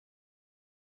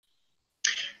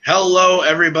Hello,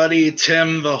 everybody.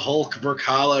 Tim the Hulk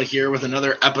Burkala here with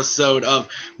another episode of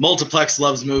Multiplex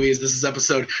Loves Movies. This is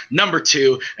episode number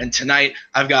 2, and tonight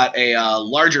I've got a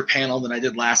larger panel than I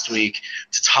did last week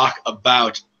to talk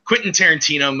about Quentin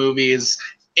Tarantino movies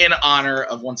in honor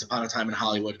of Once Upon a Time in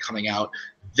Hollywood coming out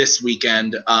this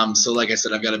weekend. So like I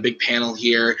said, I've got a big panel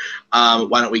here.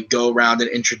 Why don't we go around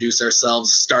and introduce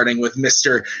ourselves, starting with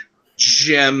Mr.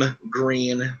 Jim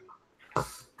Green.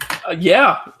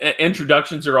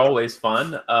 Introductions are always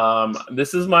fun.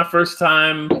 This is my first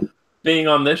time being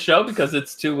on this show because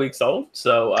it's 2 weeks old.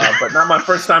 So, but not my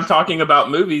first time talking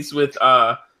about movies with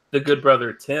the good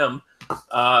brother Tim.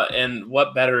 And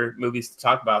what better movies to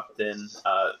talk about than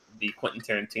the Quentin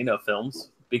Tarantino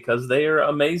films, because they are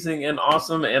amazing and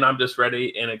awesome. And I'm just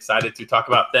ready and excited to talk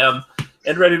about them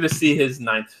and ready to see his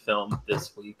 9th film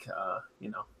this week.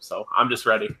 So I'm just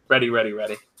ready.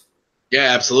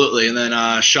 Yeah, absolutely. And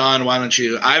then, Sean, why don't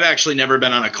you? I've actually never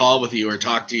been on a call with you or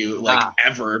talked to you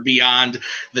ever beyond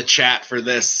the chat for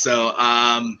this. So,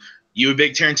 you a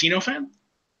big Tarantino fan?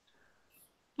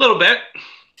 A little bit.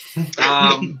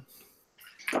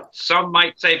 Some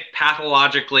might say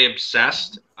pathologically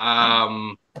obsessed.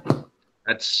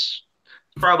 That's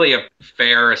probably a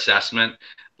fair assessment.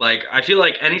 Like, I feel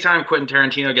like anytime Quentin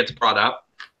Tarantino gets brought up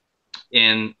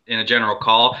in a general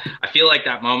call, I feel like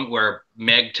that moment where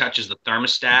Meg touches the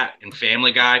thermostat in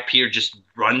Family Guy, Peter just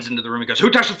runs into the room and goes, "Who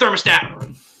touched the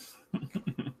thermostat?"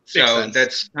 So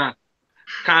that's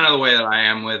kind of the way that I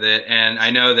am with it. And I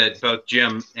know that both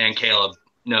Jim and Caleb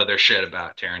know their shit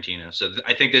about Tarantino. So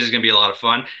I think this is going to be a lot of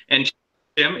fun. And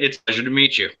Jim, it's a pleasure to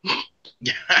meet you.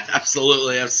 Yeah,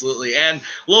 absolutely. And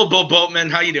little Bo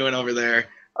Boatman, how you doing over there?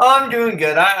 Oh, I'm doing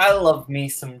good. I love me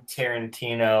some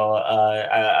Tarantino.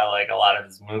 I like a lot of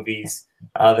his movies.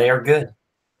 They are good.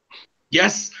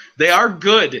 Yes, they are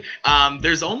good.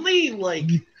 There's only like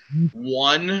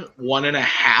one and a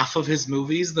half of his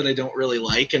movies that I don't really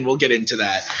like, and we'll get into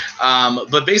that.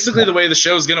 But basically the way the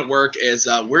show is going to work is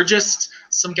we're just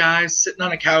some guys sitting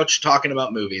on a couch talking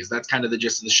about movies. That's kind of the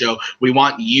gist of the show. We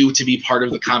want you to be part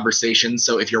of the conversation.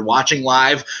 So if you're watching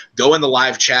live, go in the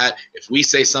live chat. If we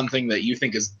say something that you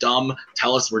think is dumb,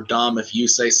 tell us we're dumb. If you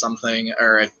say something,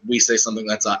 or if we say something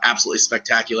that's absolutely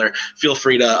spectacular, feel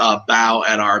free to bow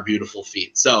at our beautiful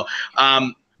feet. So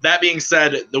that being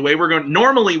said, the way we're going,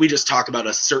 normally we just talk about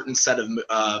a certain set of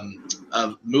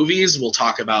movies. We'll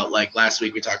talk about, like last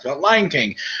week we talked about Lion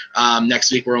King.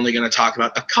 Next week we're only going to talk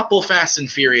about a couple Fast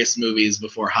and Furious movies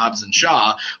before Hobbs and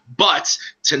Shaw. But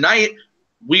tonight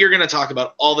we are going to talk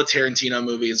about all the Tarantino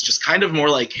movies, just kind of more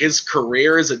like his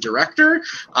career as a director.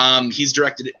 He's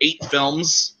directed 8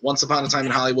 films. Once Upon a Time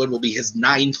in Hollywood will be his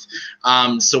 9th.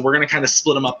 So we're going to kind of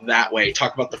split them up that way.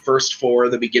 Talk about the first 4,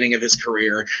 the beginning of his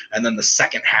career, and then the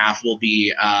second half will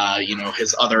be,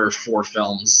 his other 4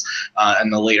 films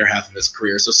and the later half of his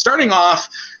career. So starting off,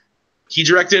 he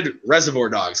directed Reservoir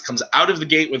Dogs. Comes out of the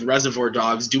gate with Reservoir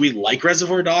Dogs. Do we like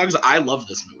Reservoir Dogs? I love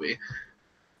this movie.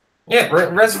 Yeah,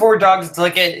 Reservoir Dogs, it's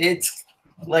like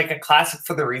a classic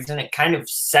for the reason it kind of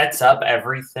sets up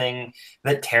everything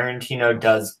that Tarantino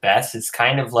does best. It's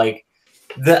kind of like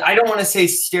I don't want to say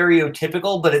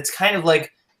stereotypical, but it's kind of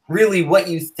like really what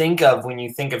you think of when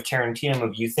you think of Tarantino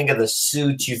movie. You think of the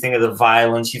suits, you think of the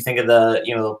violence, you think of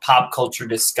the pop culture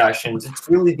discussions. It's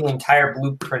really the entire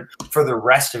blueprint for the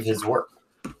rest of his work.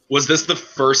 Was this the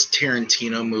first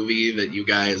Tarantino movie that you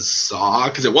guys saw?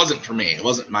 Because it wasn't for me. It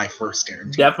wasn't my first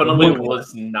Tarantino. Definitely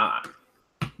was not.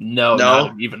 No,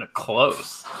 not even a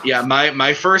close. Yeah,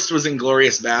 my first was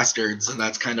Inglourious Bastards, and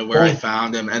that's kind of where I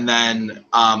found him. And then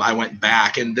I went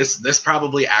back, and this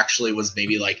probably actually was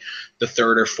maybe like the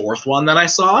 3rd or 4th one that I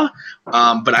saw.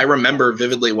 But I remember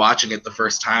vividly watching it the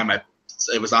first time. It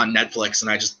was on Netflix, and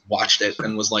I just watched it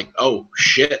and was like, "Oh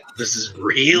shit, this is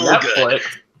real good."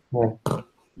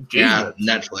 Yeah,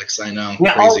 Netflix. I know,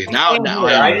 crazy. Now I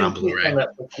own it on Blu-ray.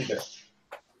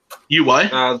 You what?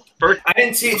 First, I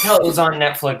didn't see it till it was on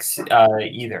Netflix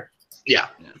either. Yeah.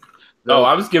 Oh,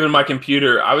 I was giving my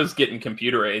computer. I was getting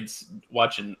computer aids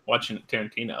watching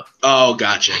Tarantino. Oh,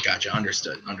 gotcha.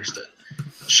 Understood.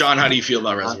 Sean, how do you feel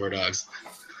about Reservoir Dogs?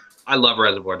 I love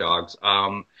Reservoir Dogs.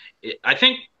 I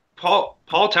think Paul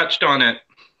touched on it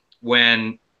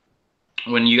when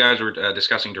you guys were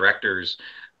discussing directors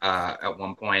at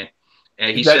one point.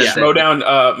 He said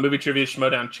Schmodown, movie trivia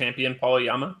Schmodown champion Paul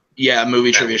Yama. Yeah,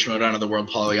 movie trivia Schmodown of the world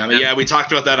Paul Yama. Yeah, we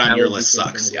talked about that on Your List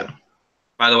Sucks. Yeah.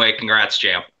 By the way, congrats,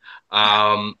 champ.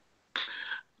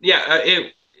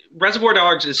 Reservoir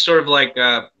Dogs is sort of like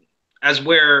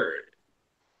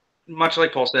much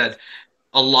like Paul said,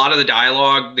 a lot of the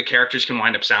dialogue, the characters can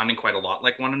wind up sounding quite a lot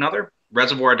like one another.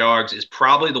 Reservoir Dogs is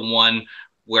probably the one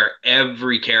where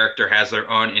every character has their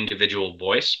own individual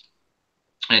voice.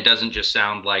 And it doesn't just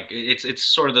sound like it's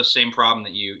sort of the same problem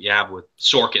that you have with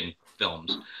Sorkin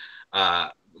films.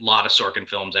 A lot of Sorkin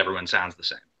films, everyone sounds the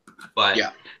same. But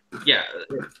yeah,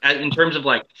 in terms of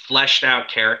like fleshed out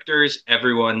characters,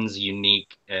 everyone's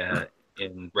unique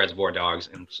in Reservoir Dogs,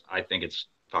 and I think it's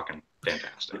fucking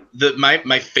fantastic.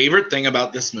 My favorite thing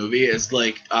about this movie is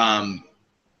like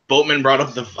Boatman brought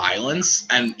up the violence,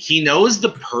 and he knows the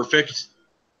perfect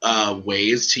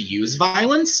ways to use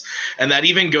violence, and that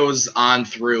even goes on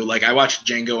through, like, I watched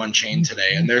Django Unchained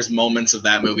today, and there's moments of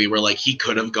that movie where like he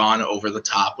could have gone over the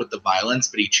top with the violence,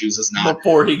 but he chooses not.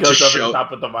 Before he goes over the top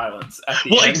with the violence.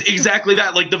 Exactly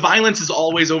that. Like, the violence is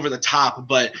always over the top,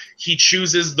 but he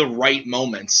chooses the right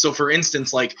moments. So for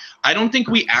instance, like, I don't think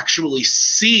we actually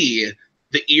see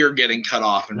the ear getting cut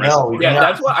off. That's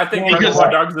what I think.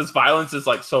 Reservoir Dogs' violence is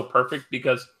like so perfect,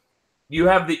 because you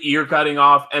have the ear cutting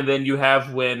off, and then you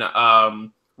have when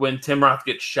Tim Roth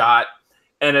gets shot,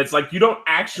 and it's like you don't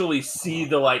actually see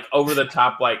the like over the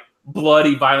top like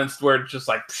bloody violence where it's just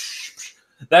like psh, psh.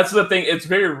 That's the thing. It's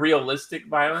very realistic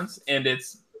violence, and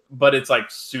it's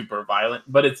like super violent,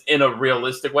 but it's in a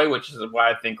realistic way, which is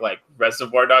why I think like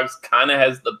Reservoir Dogs kind of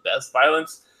has the best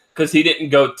violence, because he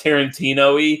didn't go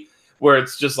Tarantino-y where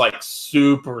it's just like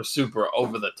super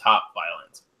over the top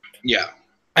violence. Yeah,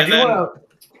 I want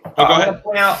to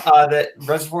point out that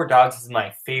Reservoir Dogs is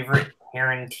my favorite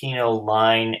Tarantino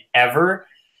line ever.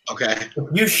 Okay. If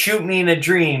you shoot me in a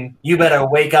dream, you better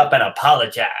wake up and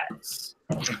apologize.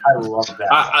 I love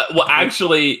that. Well,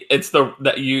 actually, it's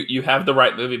that you have the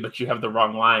right movie, but you have the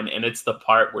wrong line, and it's the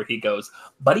part where he goes,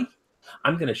 "Buddy,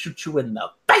 I'm gonna shoot you in the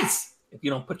face if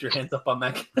you don't put your hands up on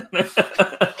that."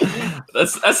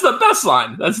 That's the best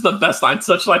line. That's the best line.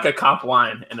 Such like a cop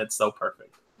line, and it's so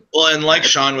perfect. Well, and like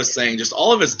Sean was saying, just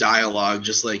all of his dialogue,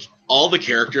 just like all the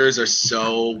characters are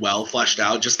so well fleshed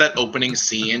out. Just that opening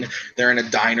scene, they're in a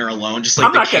diner alone, just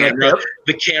like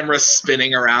the camera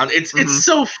spinning around. It's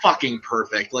so fucking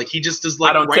perfect. Like, he just is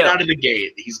like right out of the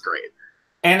gate. He's great.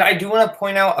 And I do want to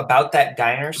point out about that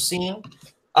diner scene.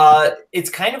 It's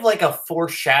kind of like a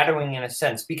foreshadowing in a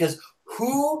sense, because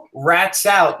who rats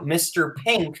out Mr.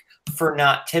 Pink for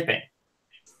not tipping?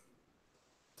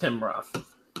 Tim Roth.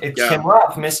 It's Tim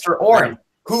Roth, Mr. Oren,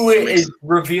 who is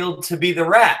revealed to be the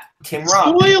rat. Tim Roth.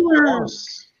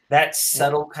 Spoilers. That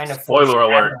subtle kind of spoiler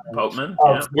alert, Boatman.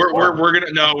 Yeah.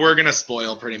 We're gonna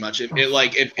spoil pretty much.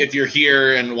 If you're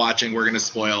here and watching, we're gonna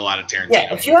spoil a lot of Tarantino.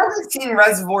 Yeah, if you haven't seen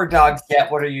Reservoir Dogs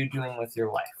yet, what are you doing with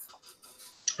your life?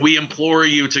 We implore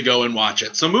you to go and watch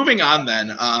it. So moving on then,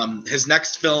 his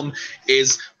next film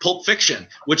is Pulp Fiction,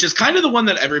 which is kind of the one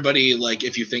that everybody, like,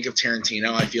 if you think of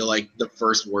Tarantino, I feel like the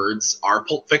first words are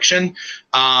Pulp Fiction.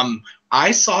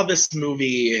 I saw this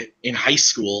movie in high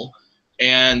school,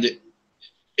 and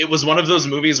it was one of those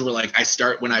movies where, like,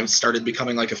 when I started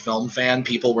becoming like a film fan,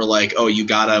 people were like, "Oh, you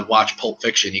gotta watch Pulp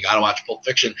Fiction. You gotta watch Pulp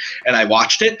Fiction." And I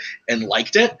watched it and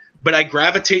liked it. But I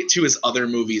gravitate to his other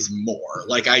movies more.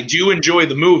 Like, I do enjoy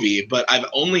the movie, but I've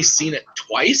only seen it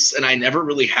twice, and I never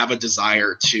really have a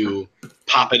desire to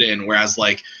pop it in. Whereas,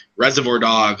 like, Reservoir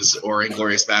Dogs or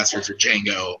Inglourious Basterds or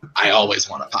Django, I always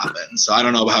want to pop in. So I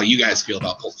don't know how you guys feel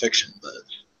about Pulp Fiction, but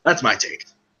that's my take.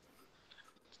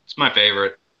 It's my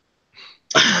favorite.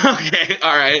 Okay,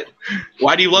 all right.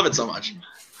 Why do you love it so much?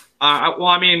 Well,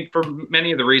 I mean, for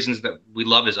many of the reasons that we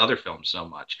love his other films so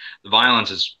much. The violence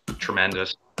is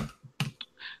tremendous.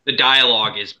 The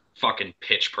dialogue is fucking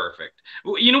pitch perfect.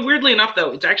 You know, weirdly enough, though,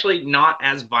 it's actually not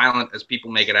as violent as people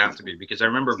make it out to be. Because I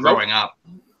remember growing up,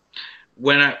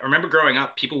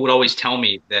 people would always tell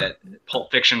me that Pulp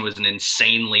Fiction was an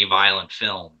insanely violent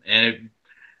film. And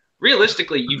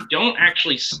realistically, you don't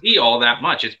actually see all that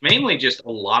much. It's mainly just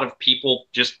a lot of people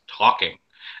just talking.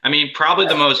 I mean, probably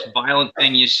the most violent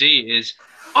thing you see is,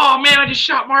 "Oh man, I just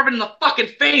shot Marvin in the fucking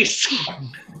face."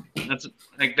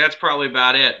 That's probably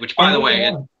about it. Which, by the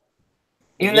way,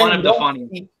 is one of the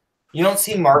funny. You don't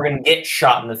see Marvin get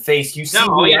shot in the face. You see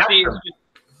all you see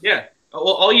is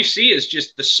all you see is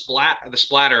just the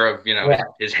splatter of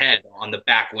his head on the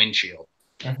back windshield.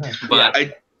 Mm-hmm.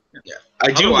 But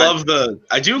I do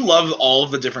love all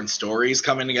of the different stories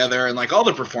coming together, and like all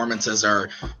the performances are,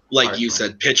 like you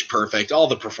said, pitch perfect. All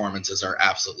the performances are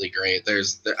absolutely great.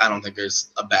 I don't think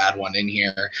there's a bad one in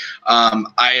here.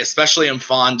 I especially am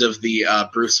fond of the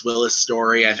Bruce Willis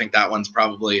story. I think that one's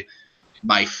probably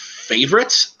my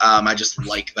favorite. I just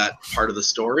like that part of the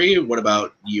story. What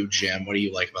about you, Jim? What do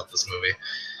you like about this movie?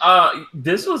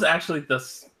 This was actually the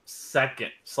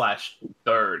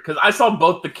second/third, because I saw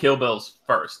both the Kill Bills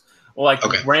first. Like,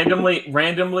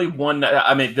 randomly one.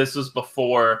 I mean, this was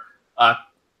before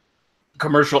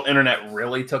commercial internet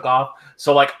really took off.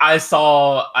 So like I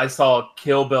saw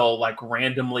Kill Bill like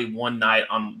randomly one night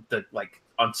on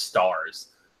Stars.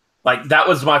 Like that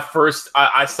was my first.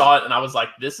 I saw it and I was like,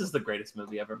 "This is the greatest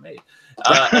movie ever made."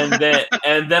 And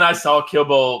then I saw Kill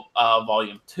Bill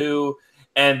Volume 2,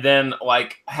 and then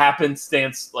like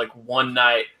happenstance like one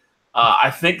night, I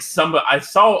think I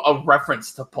saw a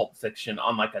reference to Pulp Fiction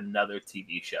on like another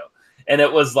TV show, and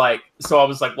it was like, so I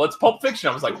was like, "What's Pulp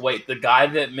Fiction?" I was like, "Wait, the guy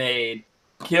that made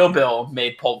Kill Bill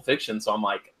made Pulp Fiction," so I'm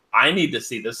like, "I need to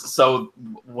see this." So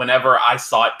whenever I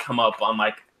saw it come up on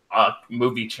like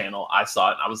movie channel, I saw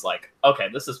it and I was like, okay,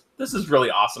 this is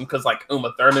really awesome, because like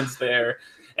Uma Thurman's there,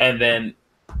 and then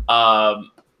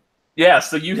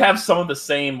so you have some of the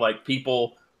same like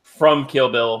people from Kill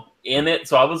Bill in it,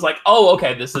 so I was like, oh,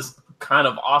 okay, this is kind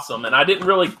of awesome. And I didn't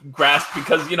really grasp,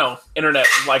 because internet,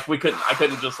 like I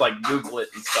couldn't just like Google it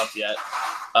and stuff yet.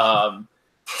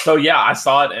 So yeah, I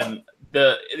saw it, and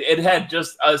it had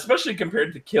just, especially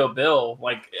compared to Kill Bill,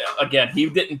 like again, he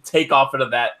didn't take off into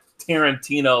that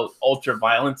Tarantino ultra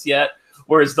violence yet,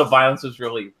 whereas the violence was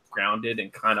really grounded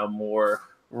and kind of more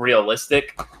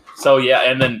realistic. So yeah,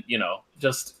 and then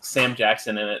just Sam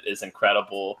Jackson in it is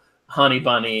incredible. Honey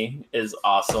Bunny is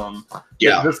awesome.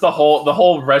 Yeah, just the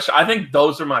whole restaurant. I think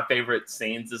those are my favorite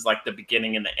scenes. Is like the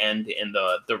beginning and the end in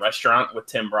the restaurant with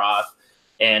Tim Roth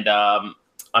and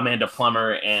Amanda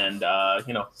Plummer and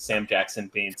Sam Jackson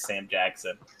being Sam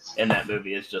Jackson in that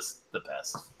movie is just the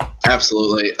best.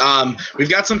 Absolutely. We've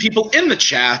got some people in the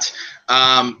chat.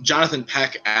 Jonathan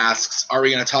Peck asks, are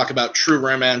we going to talk about True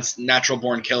Romance, Natural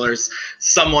Born Killers?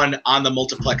 Someone on the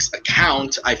Multiplex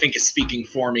account, I think, is speaking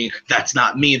for me. That's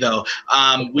not me, though.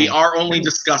 We are only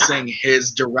discussing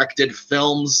his directed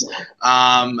films.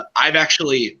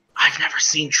 I've never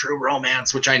seen True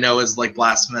Romance, which I know is like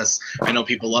blasphemous. I know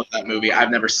people love that movie.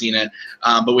 I've never seen it.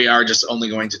 But we are just only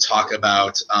going to talk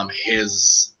about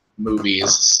his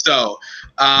movies. So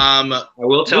I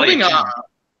will tell you.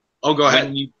 Oh, go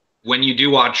ahead. When you do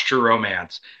watch True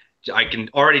Romance, I can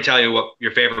already tell you what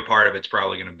your favorite part of it's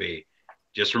probably going to be.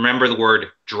 Just remember the word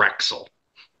Drexel.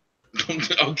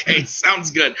 Okay,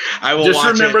 sounds good. I will. Just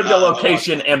remember the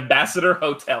location, Ambassador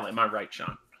Hotel. Am I right,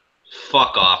 Sean?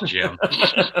 Fuck off, Jim.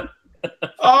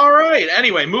 All right.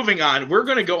 Anyway, moving on. We're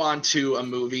going to go on to a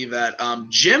movie that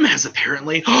Jim has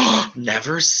apparently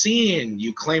never seen.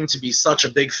 You claim to be such a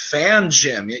big fan,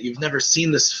 Jim, yet you've never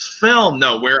seen this film.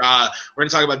 No, we're going to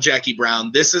talk about Jackie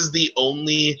Brown. This is the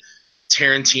only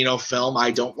Tarantino film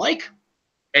I don't like,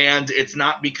 and it's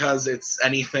not because there's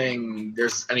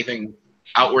anything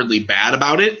outwardly bad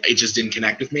about it. It just didn't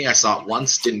connect with me. I saw it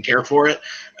once, didn't care for it,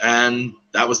 and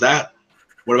that was that.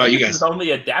 What about you guys? It's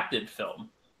only adapted film.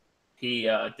 He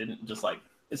didn't just like,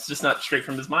 it's just not straight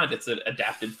from his mind. It's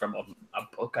adapted from a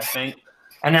book, I think.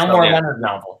 An Elmore Leonard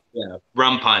novel. Yeah,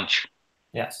 Rum Punch.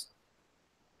 Yes.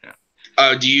 Yeah.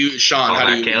 Do you, Sean? How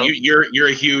do you're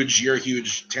a huge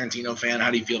Tarantino fan.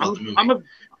 How do you feel about the movie?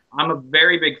 I'm a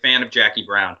very big fan of Jackie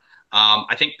Brown.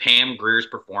 I think Pam Grier's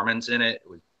performance in it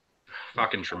was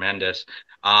fucking tremendous.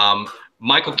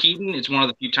 Michael Keaton, it's one of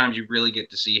the few times you really get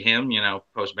to see him,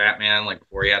 post Batman, like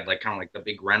before he had like kind of like the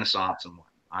big renaissance and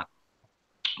whatnot.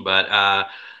 But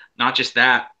not just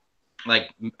that,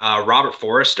 like Robert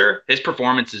Forrester, his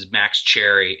performance as Max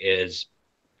Cherry is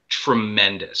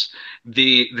tremendous.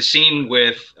 The scene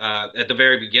with at the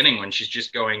very beginning when she's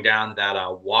just going down that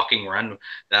walking run,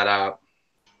 that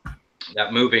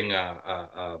moving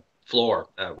floor,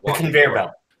 the conveyor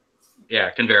belt.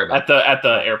 Yeah, conveyor belt at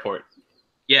the airport.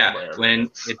 Yeah, when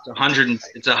it's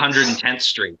 110th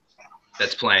Street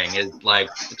that's playing is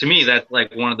like, to me that's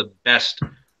like one of the best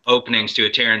openings to a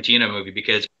Tarantino movie,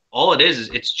 because all it is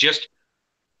it's just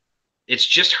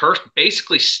her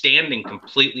basically standing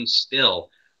completely still,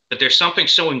 but there's something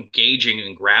so engaging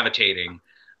and gravitating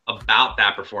about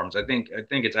that performance. I think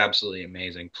it's absolutely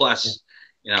amazing. Plus,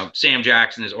 Sam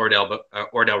Jackson is Ordell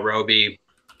Roby,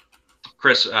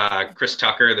 Chris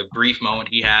Tucker, the brief moment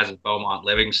he has with Beaumont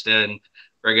Livingston,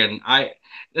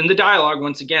 and the dialogue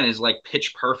once again is like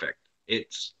pitch perfect. It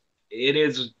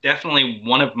is definitely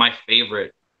one of my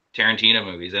favorite Tarantino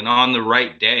movies, and on the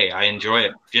right day I enjoy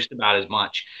it just about as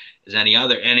much as any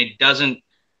other. And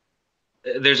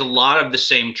there's a lot of the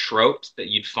same tropes that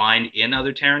you'd find in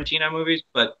other Tarantino movies,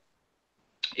 but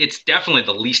it's definitely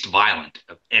the least violent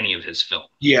of any of his films.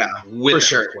 Yeah, for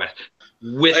sure.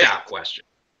 Without question.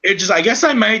 I guess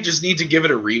I might just need to give it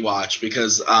a rewatch,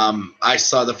 because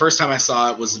the first time I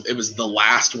saw it was the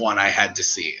last one I had to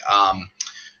see.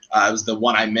 It was the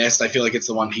one I missed. I feel like it's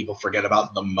the one people forget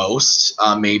about the most,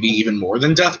 maybe even more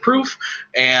than Death Proof.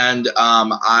 And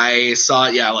I saw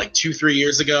it, like 2-3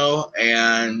 years ago.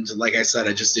 And like I said,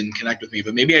 it just didn't connect with me.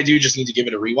 But maybe I do just need to give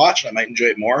it a rewatch and I might enjoy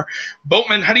it more.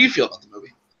 Boatman, how do you feel about the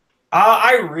movie?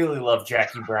 I really love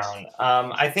Jackie Brown.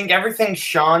 I think everything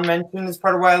Sean mentioned is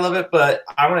part of why I love it, but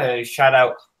I want to shout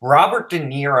out Robert De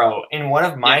Niro in one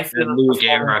of my favorite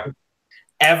performances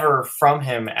ever from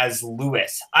him as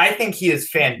Lewis. I think he is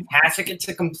fantastic. It's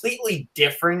a completely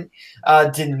different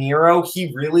De Niro.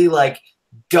 He really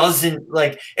doesn't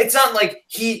it's not like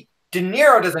De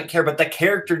Niro doesn't care, but the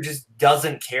character just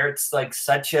doesn't care. It's like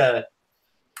such a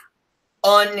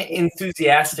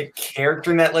unenthusiastic character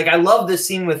in that. I love the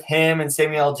scene with him and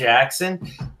Samuel L. Jackson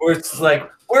where it's like,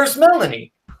 where's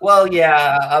Melanie? Well,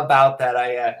 yeah, about that.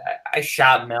 I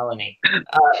shot Melanie.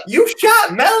 You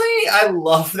shot Melanie? I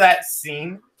love that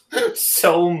scene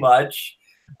so much.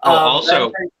 Also,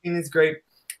 that scene is great.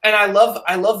 And I love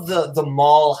the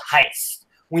mall heist.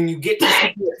 When you get to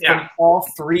see it from all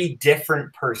three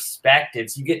different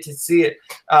perspectives, you get to see it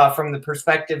from the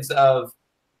perspectives of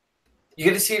you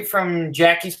get to see it from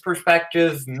Jackie's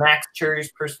perspective, Max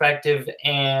Cherry's perspective,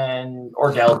 and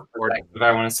Ordell's perspective.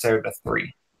 I want to say the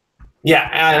three. Yeah,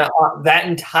 and that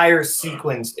entire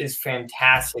sequence is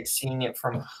fantastic, seeing it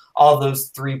from all those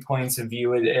 3 points of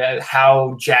view,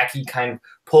 how Jackie kind of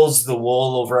pulls the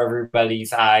wool over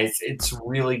everybody's eyes. It's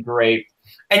really great.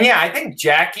 And yeah, I think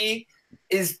Jackie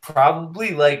is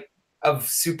probably a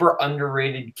super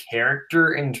underrated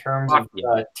character in terms of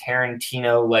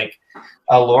Tarantino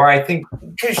lore. I think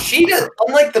because she does,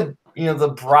 unlike the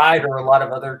Bride or a lot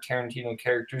of other Tarantino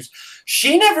characters,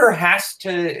 she never has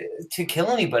to kill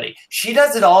anybody. She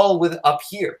does it all with up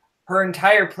here. Her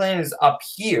entire plan is up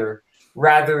here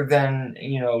rather than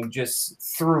just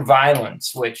through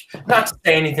violence, which, not to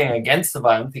say anything against the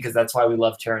violence, because that's why we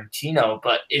love Tarantino,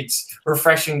 but it's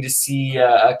refreshing to see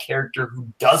a character who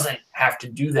doesn't have to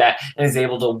do that and is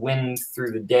able to win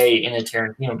through the day in a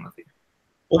Tarantino movie.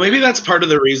 Well, maybe that's part of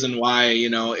the reason why,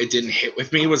 it didn't hit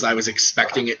with me, was I was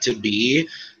expecting it to be,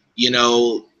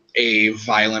 a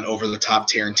violent, over-the-top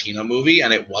Tarantino movie,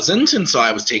 and it wasn't, and so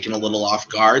I was taken a little off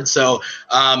guard. So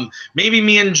maybe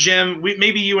me and Jim,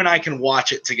 maybe you and I can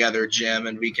watch it together, Jim,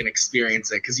 and we can experience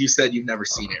it, because you said you've never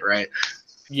seen it, right?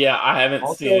 Yeah, I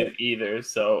haven't seen it either.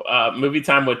 So movie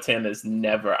time with Tim is I'm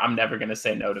never going to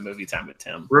say no to movie time with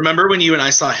Tim. Remember when you and I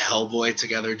saw Hellboy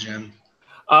together, Jim?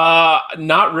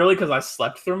 Not really, because I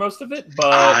slept through most of it,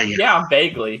 but yeah,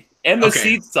 vaguely. And the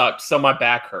seats sucked, so my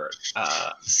back hurt.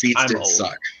 Seats did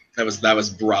suck. That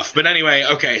was rough. But anyway,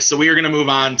 okay, so we are going to move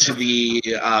on to the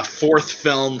fourth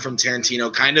film from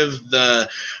Tarantino, kind of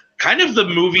the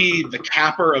movie, the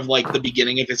capper of the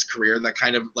beginning of his career that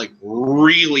kind of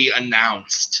really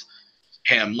announced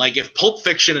him. If Pulp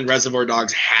Fiction and Reservoir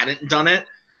Dogs hadn't done it,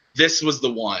 this was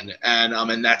the one,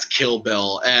 and that's Kill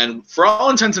Bill. And for all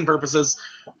intents and purposes,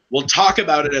 we'll talk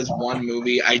about it as one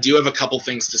movie. I do have a couple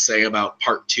things to say about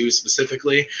Part 2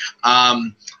 specifically,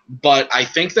 but I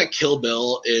think that Kill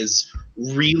Bill is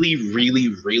really,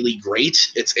 really, really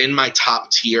great. It's in my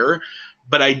top tier,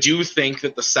 but I do think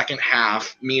that the second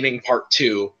half, meaning Part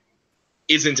 2,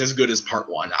 isn't as good as Part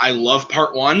 1. I love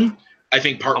Part 1. I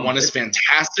think Part 1 is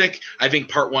fantastic. I think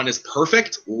Part 1 is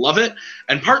perfect. Love it.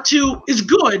 And Part 2 is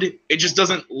good. It just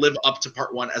doesn't live up to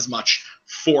Part 1 as much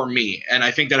for me. And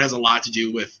I think that has a lot to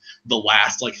do with the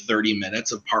last 30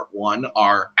 minutes of Part 1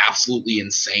 are absolutely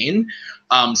insane.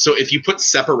 So if you put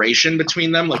separation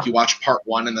between them, you watch Part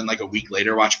 1 and then a week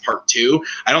later watch Part 2,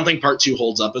 I don't think Part 2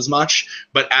 holds up as much.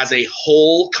 But as a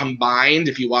whole combined,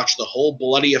 if you watch the whole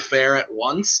bloody affair at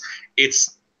once,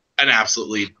 it's an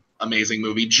absolutely amazing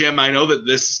movie. Jim, I know that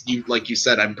this, like you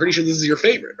said, I'm pretty sure this is your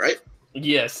favorite, right?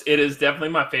 Yes, it is definitely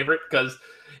my favorite because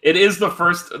it is the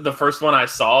first one I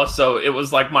saw. So it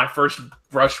was my first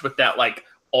brush with that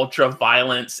ultra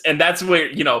violence, and that's where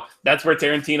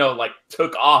Tarantino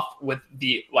took off with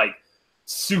the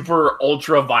super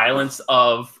ultra violence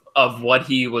of what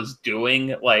he was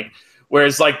doing.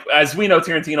 Whereas as we know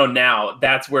Tarantino now,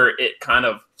 that's where it kind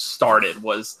of started,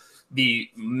 was the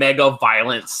mega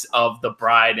violence of The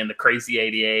Bride and the Crazy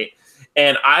 88.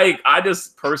 And I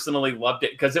just personally loved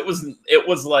it because it was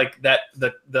that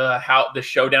the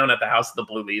showdown at the House of the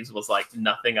Blue Leaves was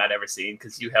nothing I'd ever seen,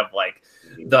 because you have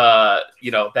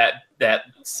that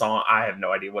song, I have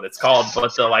no idea what it's called,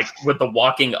 but the with the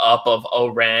walking up of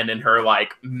O-Ren and her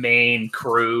main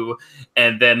crew,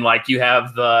 and then you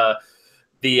have the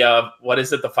what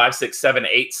is it, the 5, 6, 7,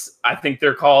 8s, I think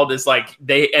they're called, is and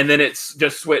then it's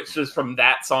just switches from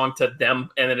that song to them,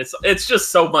 and then it's just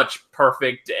so much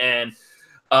perfect. And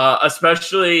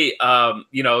especially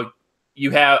you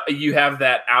you have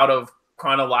that out of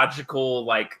chronological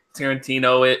like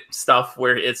Tarantino stuff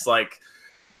where it's like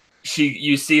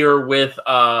you see her with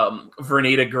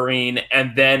Vernita Green,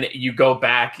 and then you go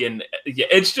back and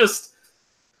it's just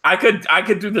I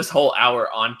could do this whole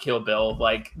hour on Kill Bill.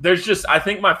 Like there's just I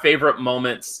think my favorite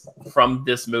moments from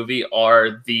this movie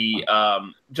are the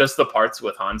just the parts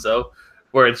with Hanzo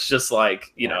where it's just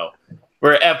like, you know,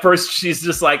 where at first she's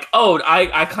just like, oh,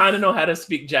 I kind of know how to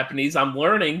speak Japanese. I'm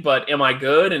learning, but am I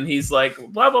good? And he's like,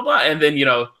 blah, blah, blah. And then, you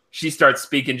know, she starts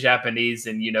speaking Japanese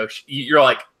and, you know, you're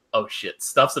like, oh shit,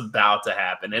 stuff's about to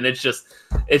happen. And it's just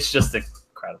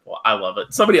incredible. I love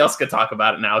it. Somebody else could talk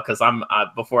about it now because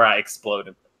before I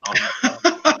exploded on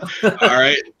that. All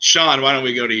right, Sean, why don't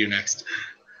we go to you next?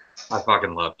 I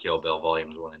fucking love Kill Bill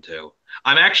Volumes 1 and 2.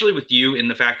 I'm actually with you in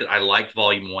the fact that I liked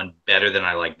Volume 1 better than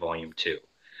I liked Volume 2.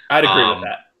 I'd agree with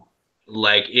that.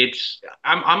 Like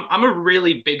I'm a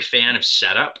really big fan of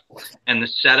setup, and the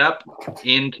setup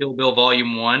in Kill Bill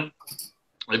Volume 1,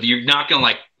 if you're not gonna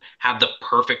like have the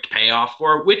perfect payoff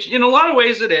for it, which in a lot of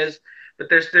ways it is, but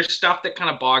there's stuff that kind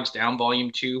of bogs down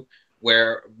Volume 2,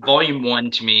 where Volume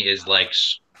 1 to me is like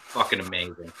fucking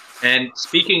amazing. And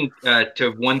speaking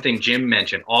to one thing Jim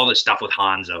mentioned, all the stuff with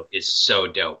Hanzo is so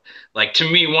dope. Like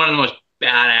to me, one of the most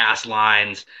badass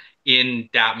lines in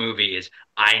that movie is,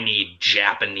 I need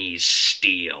Japanese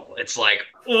steel. It's like,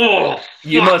 oh,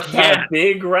 you must have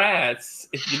big rats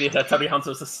if you need that Tubby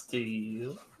Hanzo to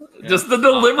steal. Yeah. Just the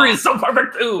delivery is so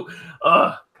perfect too.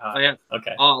 Oh god. Yeah.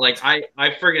 Okay. Oh, like I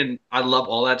love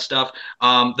all that stuff.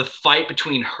 The fight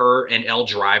between her and El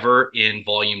Driver in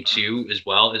Volume 2 as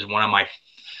well is one of my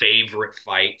favorite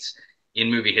fights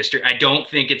in movie history. I don't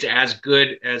think it's as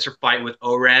good as her fight with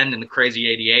Oren in the Crazy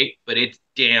 88, but it's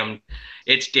damn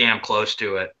close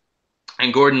to it.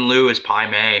 And Gordon Liu as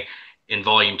Pai Mei in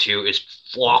Volume 2 is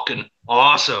fucking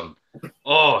awesome.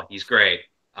 Oh, he's great.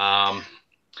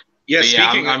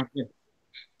 Speaking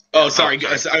of, sorry.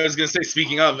 I was going to say,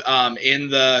 speaking of, in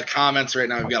the comments right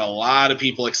now, we've got a lot of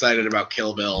people excited about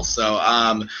Kill Bill. So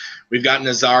we've got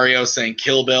Nazario saying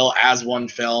Kill Bill as one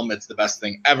film. It's the best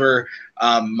thing ever.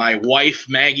 My wife,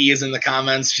 Maggie, is in the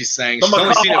comments. She's saying she's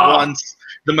only seen it once.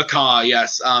 The Macaw,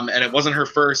 yes. And it wasn't her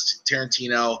first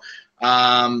Tarantino.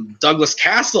 Douglas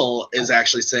Castle is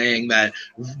actually saying that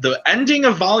the ending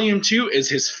of Volume 2 is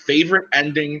his favorite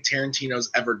ending Tarantino's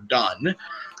ever done.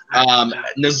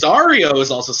 Nazario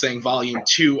is also saying Volume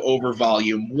 2 over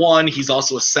Volume 1. He's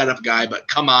also a setup guy, but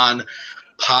come on,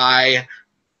 Pi.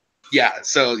 Yeah,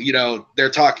 so, you know,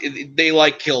 they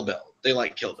like Kill Bill. They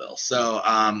like Kill Bill. So,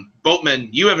 Boatman,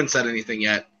 you haven't said anything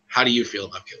yet. How do you feel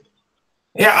about Kill Bill?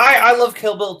 Yeah, I love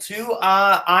Kill Bill too.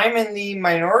 I'm in the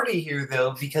minority here,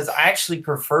 though, because I actually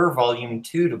prefer Volume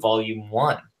 2 to Volume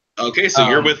 1. Okay, so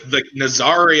you're with the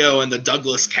Nazario and the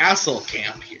Douglas Castle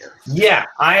camp here. Yeah,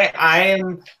 I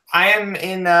am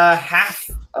in half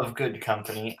of good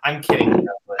company. I'm kidding.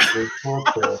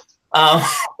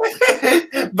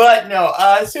 But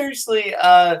no, seriously,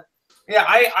 yeah,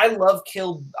 I love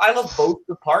both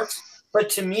the parts. But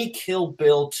to me, Kill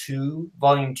Bill 2,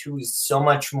 Volume 2 is so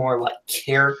much more like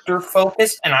character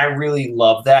focused, and I really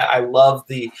love that. I love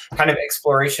the kind of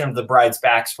exploration of the bride's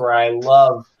backstory. I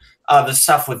love the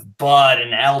stuff with Bud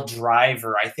and El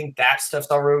Driver. I think that stuff's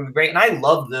all really great, and I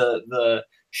love the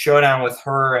showdown with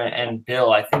her and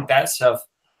Bill. I think that stuff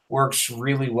works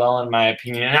really well in my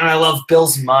opinion. And I love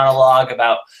Bill's monologue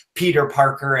about Peter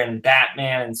Parker and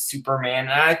Batman and Superman.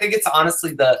 And I think it's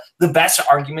honestly the best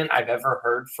argument I've ever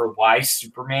heard for why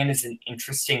Superman is an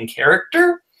interesting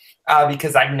character,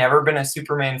 because I've never been a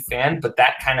Superman fan, but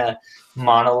that kind of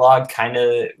monologue kind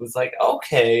of was like,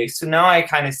 okay, so now I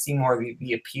kind of see more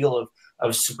the appeal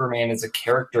of Superman as a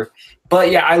character.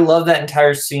 But yeah, I love that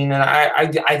entire scene. And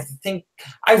I think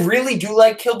I really do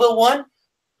like Kill Bill 1,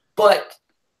 but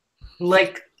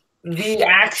like the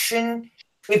action,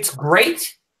 it's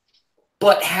great,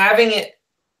 but having it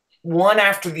one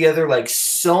after the other, like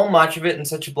so much of it in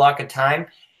such a block of time,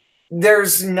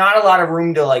 there's not a lot of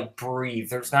room to like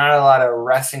breathe. There's not a lot of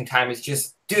resting time. It's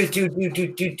just do,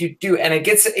 and it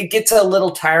gets a little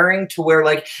tiring to where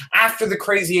like after the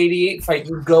Crazy 88 fight,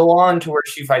 you go on to where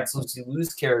she fights Lucy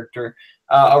Liu's character,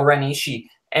 Oren Ishii,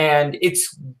 and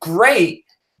it's great.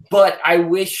 But I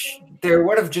wish there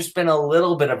would have just been a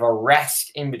little bit of a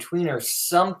rest in between or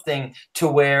something to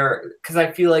where, because I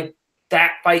feel like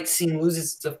that fight scene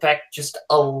loses its effect just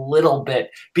a little bit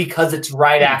because it's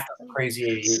right after the Crazy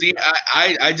 88. See,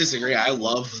 I disagree. I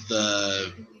love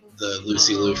the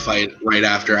Lucy Liu fight right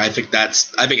after. I think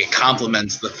it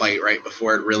complements the fight right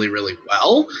before it really, really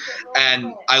well.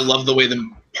 And I love the way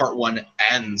part one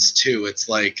ends too. It's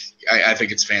like I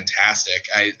think it's fantastic.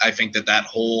 I think that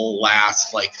whole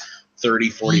last like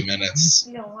 30-40 minutes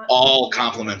all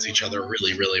complements each other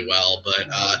really, really well. But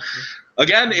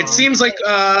again, it seems like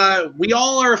we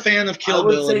all are a fan of Kill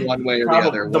Bill in one way or the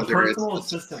other, whether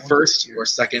it's first or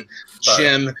second.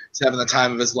 Jim is having the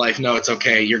time of his life. No, it's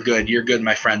okay. You're good. You're good,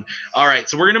 my friend. All right,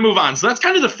 so we're going to move on. So that's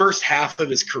kind of the first half of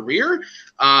his career.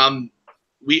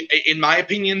 In my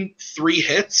opinion, 3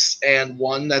 hits and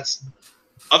one that's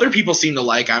other people seem to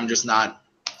like. I'm just not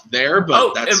there,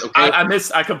 but that's okay.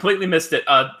 I completely missed it.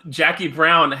 Jackie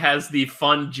Brown has the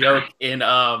fun joke in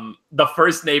the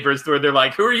first Neighbors where they're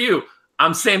like, "Who are you?"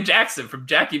 "I'm Sam Jackson from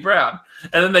Jackie Brown."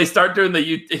 And then they start doing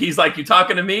he's like, "You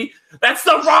talking to me?" "That's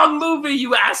the wrong movie,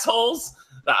 you assholes."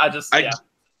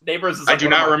 Neighbors is like, I do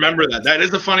not remember that. That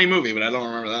is a funny movie, but I don't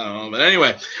remember that at all. But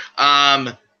anyway,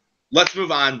 let's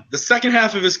move on. The second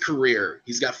half of his career,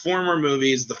 he's got 4 more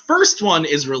movies. The first one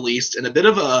is released in a bit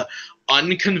of a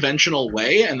unconventional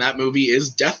way, and that movie is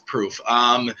Death Proof.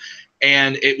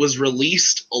 And it was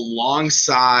released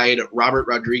alongside Robert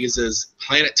Rodriguez's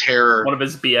Planet Terror. One of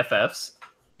his BFFs.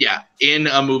 Yeah, in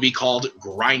a movie called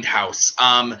Grindhouse.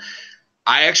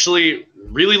 I actually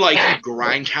really like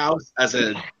Grindhouse as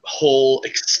a whole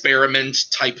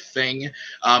experiment type thing.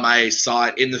 I saw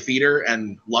it in the theater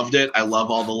and loved it. I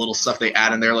love all the little stuff they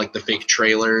add in there, like the fake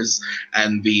trailers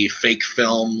and the fake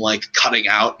film like cutting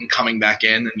out and coming back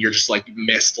in, and you're just like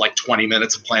missed like 20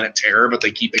 minutes of Planet Terror, but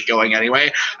they keep it going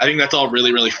anyway. I think that's all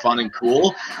really, really fun and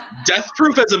cool. Death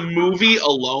Proof as a movie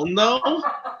alone, though,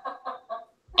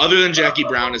 other than Jackie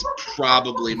Brown, is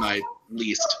probably my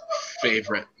least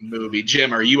favorite movie.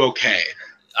 Jim, are you okay?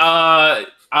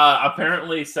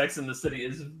 Apparently Sex in the City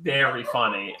is very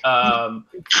funny.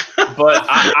 But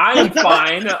I am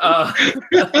fine.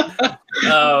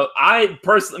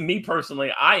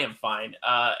 Personally, I am fine.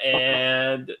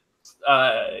 And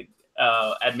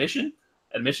Admission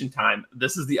Time.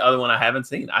 This is the other one I haven't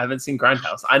seen. I haven't seen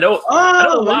Grindhouse. I know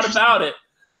a lot about it,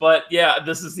 but yeah,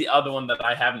 this is the other one that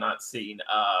I have not seen.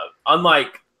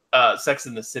 Unlike Sex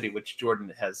in the City, which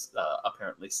Jordan has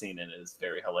apparently seen and is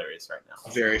very hilarious right now.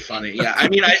 Very funny. Yeah, I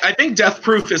mean, I think Death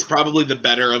Proof is probably the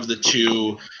better of the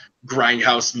 2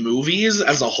 Grindhouse movies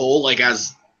as a whole. Like,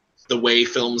 as the way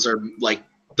films are, like,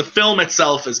 the film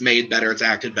itself is made better, it's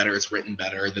acted better, it's written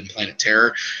better than Planet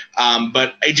Terror.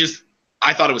 But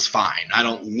I thought it was fine. I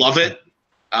don't love it.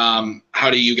 How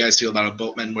do you guys feel about it,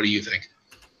 Boatman? What do you think?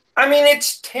 I mean,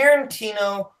 it's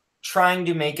Tarantino trying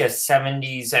to make a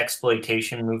 70s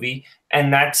exploitation movie,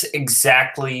 and that's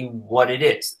exactly what it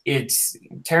is. It's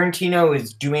Tarantino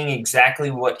is doing exactly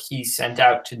what he sent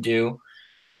out to do.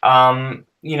 Those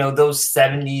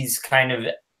 70s kind of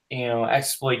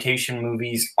exploitation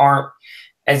movies aren't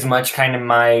as much kind of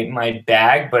my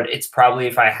bag, but it's probably,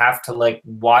 if I have to like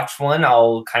watch one,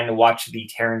 I'll kind of watch the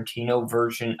Tarantino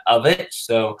version of it.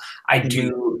 So I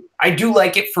do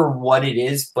like it for what it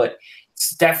is, but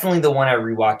it's definitely the one I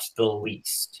rewatched the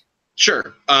least.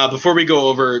 Sure. Before we go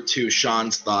over to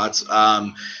Sean's thoughts,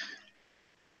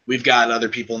 we've got other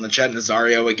people in the chat.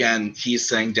 Nazario, again, he's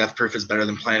saying Death Proof is better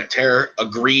than Planet Terror.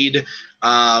 Agreed.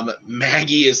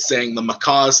 Maggie is saying, the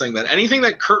Macaw is saying that anything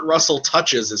that Kurt Russell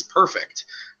touches is perfect.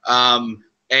 And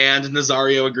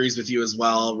Nazario agrees with you as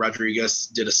well. Rodriguez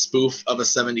did a spoof of a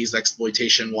 70s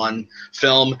exploitation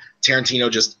film. Tarantino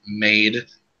just made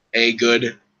a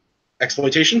good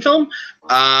exploitation film.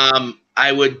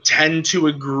 I would tend to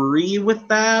agree with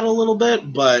that a little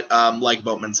bit, but like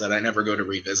Boatman said, I never go to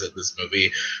revisit this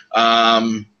movie.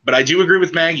 But I do agree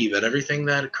with Maggie that everything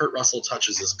that Kurt Russell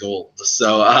touches is gold.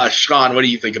 So, Sean, what do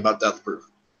you think about Death Proof?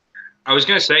 I was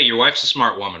going to say, your wife's a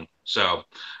smart woman, so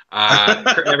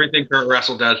everything Kurt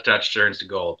Russell does touch turns to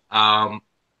gold.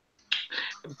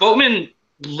 Boatman,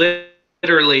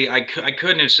 literally, I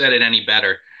couldn't have said it any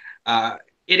better.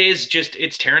 It's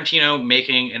Tarantino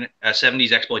making a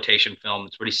 70s exploitation film.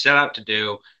 It's what he set out to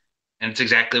do, and it's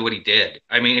exactly what he did.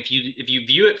 I mean, if you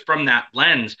view it from that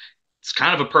lens, it's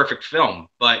kind of a perfect film.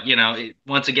 But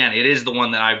once again, it is the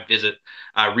one that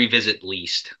I revisit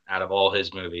least out of all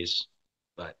his movies.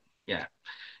 But yeah,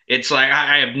 it's like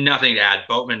I have nothing to add.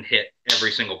 Boatman hit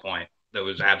every single point. That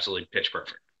was absolutely pitch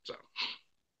perfect. So.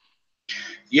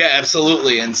 Yeah,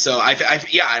 absolutely. And so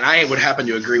I would happen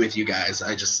to agree with you guys.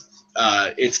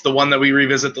 It's the one that we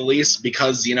revisit the least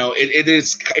because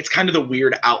it's kind of the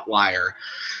weird outlier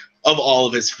of all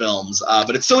of his films.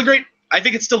 But it's still I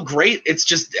think it's still great. It's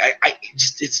just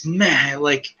it's meh.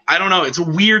 Like, I don't know. It's a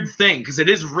weird thing because it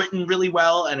is written really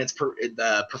well and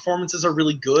the performances are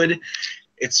really good.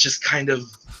 It's just kind of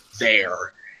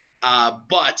there.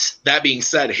 But that being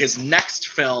said, his next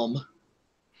film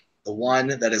the one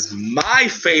that is my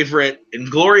favorite,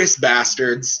 Inglourious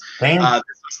Bastards. And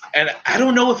I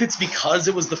don't know if it's because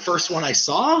it was the first one I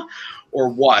saw or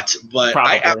what, but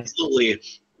Probably. I absolutely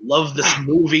love this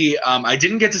movie. I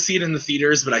didn't get to see it in the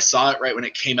theaters, but I saw it right when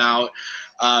it came out.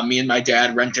 Me and my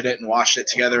dad rented it and watched it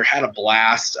together, had a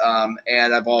blast,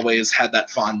 and I've always had that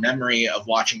fond memory of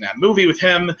watching that movie with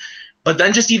him. But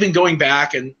then just even going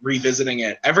back and revisiting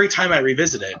it, every time I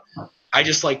revisit it, I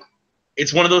just like,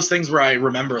 it's one of those things where I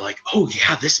remember like, oh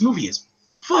yeah, this movie is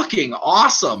fucking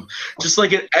awesome. Just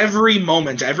like at every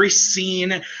moment, every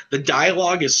scene, the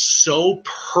dialogue is so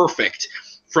perfect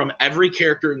from every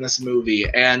character in this movie,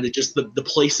 and just the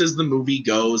places the movie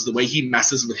goes, the way he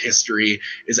messes with history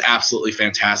is absolutely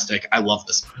fantastic. I love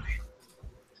this movie.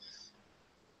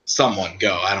 Someone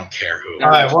go. I don't care who. All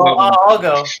right, well, I'll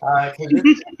go.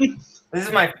 This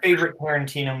is my favorite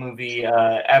Tarantino movie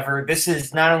ever. This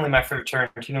is not only my favorite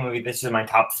Tarantino movie, this is my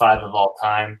top 5 of all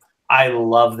time. I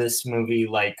love this movie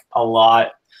like a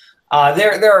lot.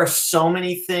 There are so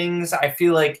many things. I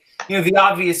feel like, you know, the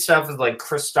obvious stuff is like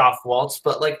Christoph Waltz,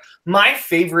 but like my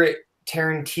favorite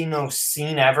Tarantino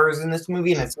scene ever is in this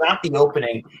movie, and it's not the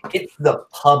opening, it's the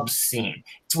pub scene.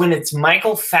 It's when it's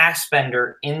Michael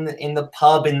Fassbender in the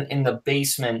pub in the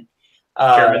basement.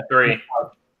 German 3.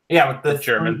 Yeah, with the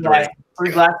German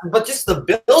 3 glasses, but just the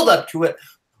build up to it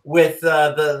with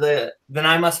the Then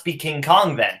I Must Be King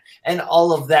Kong then, and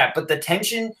all of that. But the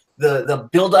tension, the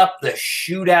build up, the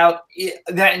shootout,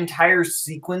 that entire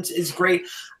sequence is great.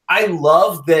 I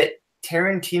love that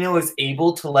Tarantino is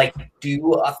able to like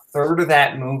do a third of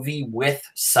that movie with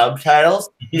subtitles.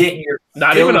 Yet you're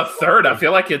not even a third. I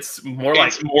feel like it's more like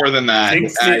it's more than that.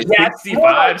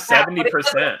 65,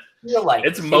 70%.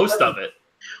 It's most of it.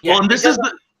 Yeah, well, and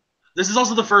this is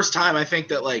also the first time I think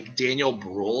that like Daniel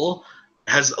Bruhl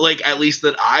has like, at least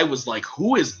that I was like,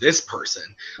 who is this person?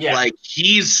 Yeah. Like,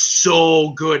 he's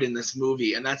so good in this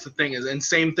movie. And that's the thing is, and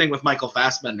same thing with Michael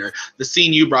Fassbender. The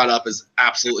scene you brought up is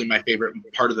absolutely my favorite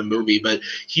part of the movie, but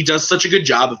he does such a good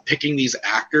job of picking these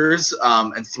actors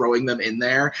and throwing them in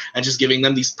there and just giving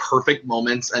them these perfect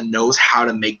moments and knows how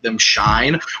to make them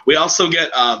shine. We also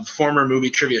get former movie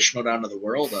trivia Schmodown of the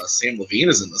World. Sam Levine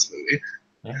is in this movie.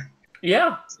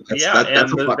 Yeah. So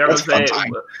that's a fun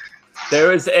time.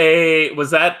 Was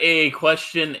that a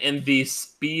question in the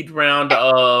speed round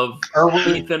of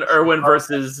Ethan Irwin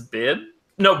versus Bibb?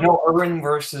 No, Irwin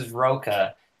versus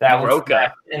Roca. That was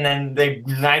Roca. And then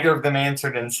neither of them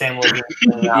answered, and Sam Levine.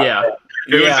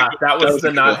 That was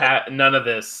the none of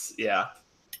this. Yeah.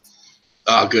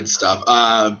 Oh, good stuff.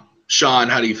 Sean,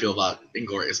 how do you feel about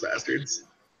Inglourious Bastards?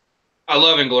 I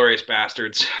love Inglourious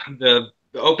Bastards. The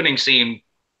opening scene,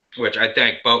 which I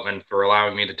thank Boatman for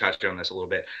allowing me to touch on this a little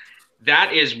bit.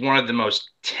 That is one of the most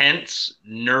tense,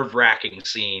 nerve-wracking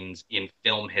scenes in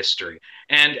film history.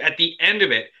 And at the end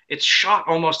of it, it's shot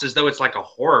almost as though it's like a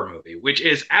horror movie, which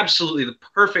is absolutely the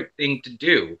perfect thing to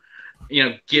do, you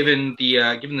know, given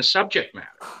the subject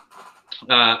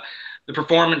matter. The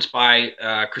performance by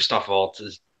Christoph Waltz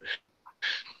is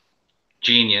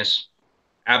genius,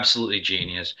 absolutely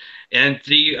genius. And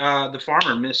the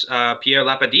farmer, Miss Pierre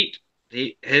Lapidite,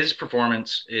 his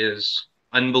performance is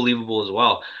unbelievable as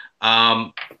well.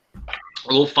 A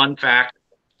little fun fact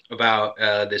about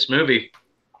this movie.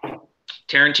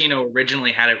 Tarantino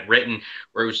originally had it written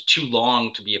where it was too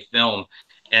long to be a film.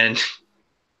 And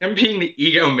him being the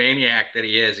egomaniac that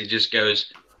he is, he just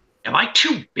goes, am I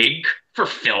too big for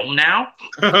film now?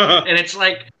 And it's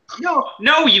like,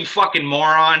 no, you fucking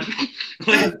moron.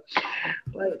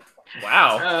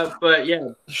 Wow. But yeah.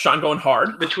 Sean going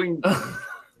hard. Between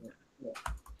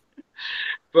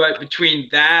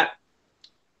that,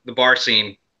 the bar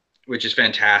scene, which is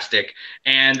fantastic,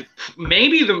 and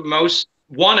maybe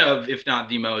one of, if not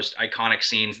the most iconic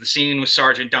scenes, the scene with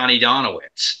Sergeant Donnie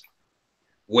Donowitz,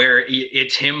 where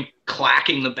it's him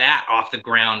clacking the bat off the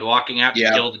ground, walking out to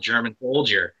kill the German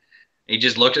soldier. He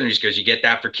just looks at him and just goes, you get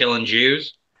that for killing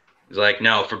Jews? He's like,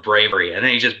 no, for bravery. And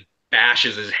then he just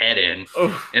bashes his head in.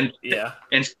 And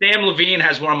Sam Levine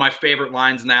has one of my favorite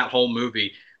lines in that whole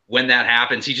movie. When that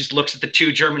happens, he just looks at the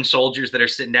 2 German soldiers that are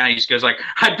sitting down. He just goes like,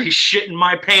 I'd be shitting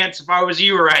my pants if I was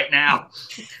you right now.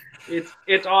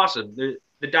 It's awesome.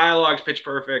 The dialogue's pitch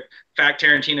perfect. In fact,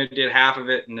 Tarantino did half of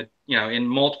it in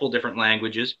multiple different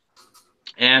languages.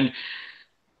 And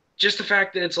just the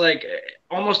fact that it's like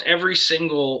almost every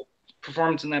single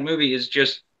performance in that movie is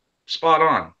just spot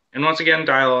on. And once again,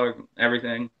 dialogue,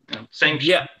 everything, same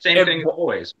thing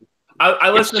always. I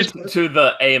listened to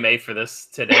the AMA for this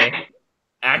today.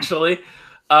 Actually,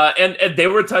 and they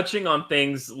were touching on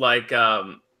things like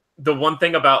the one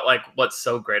thing about like what's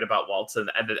so great about Waltz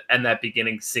and that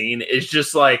beginning scene is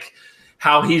just like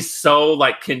how he's so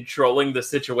like controlling the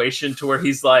situation to where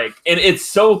he's like, and it's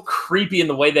so creepy in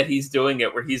the way that he's doing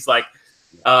it, where he's like,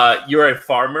 you're a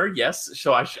farmer, yes,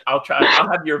 so I'll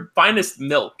have your finest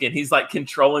milk, and he's like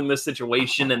controlling the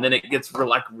situation, and then it gets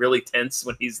really tense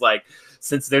when he's like,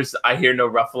 since I hear no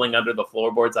ruffling under the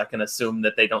floorboards, I can assume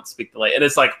that they don't speak the language. And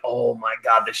it's like, oh my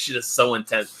god, this shit is so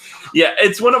intense. Yeah,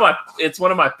 it's one of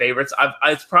my favorites.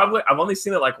 I've only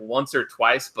seen it like once or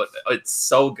twice, but it's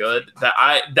so good that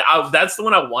that's the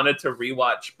one I wanted to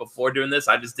rewatch before doing this.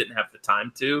 I just didn't have the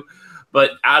time to.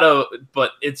 But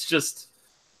it's just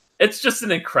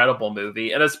an incredible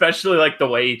movie, and especially like the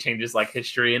way he changes like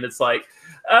history, and it's like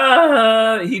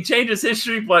he changes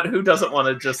history, but who doesn't want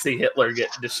to just see Hitler get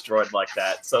destroyed like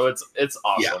that? So it's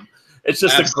awesome. Yeah, it's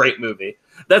just a great movie.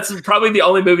 That's probably the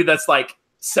only movie that's like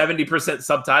 70%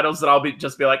 subtitles that I'll be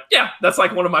like, yeah, that's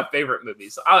like one of my favorite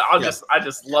movies. I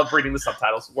just love reading the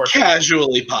subtitles.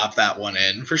 Casually pop that one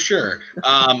in for sure.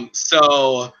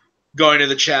 So going to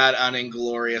the chat on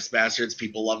Inglourious Bastards,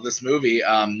 people love this movie.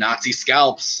 Nazi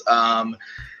scalps.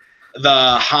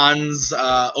 The Hans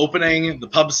opening, the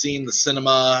pub scene, the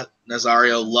cinema.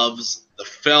 Nazario loves the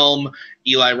film.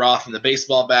 Eli Roth and the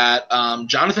baseball bat.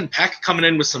 Jonathan Peck coming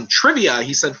in with some trivia.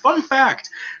 He said, fun fact,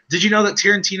 did you know that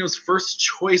Tarantino's first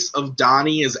choice of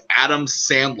Donnie is Adam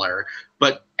Sandler,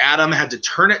 but Adam had to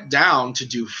turn it down to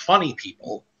do Funny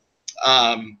People?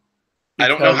 I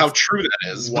don't know how true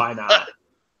that is. Why not?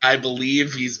 I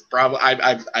believe he's probably.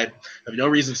 I have no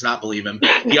reason to not believe him.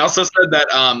 He also said that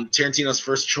Tarantino's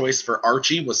first choice for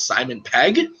Archie was Simon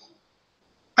Pegg.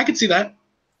 I could see that.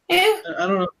 Yeah. I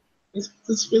don't know.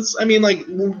 It's I mean, like,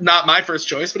 not my first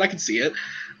choice, but I could see it.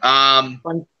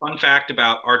 Fun fact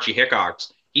about Archie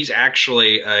Hickox: he's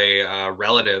actually a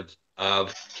relative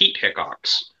of Pete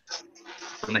Hickox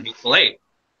from the Hateful Eight.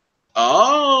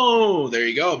 Oh, there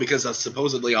you go. Because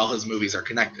supposedly all his movies are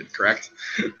connected, correct?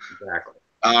 Exactly.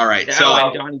 All right. Yeah,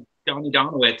 so Donnie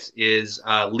Donowitz is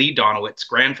Lee Donowitz's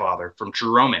grandfather from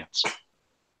True Romance.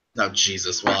 Oh,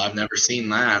 Jesus. Well, I've never seen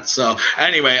that. So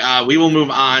anyway, we will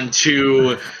move on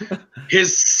to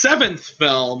his seventh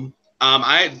film.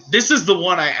 This is the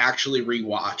one I actually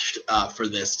rewatched for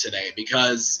this today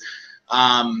because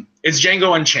it's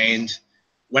Django Unchained.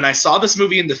 When I saw this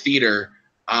movie in the theater,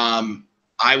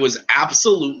 I was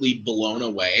absolutely blown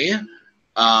away.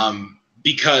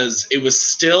 Because it was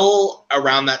still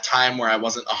around that time where I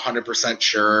wasn't 100%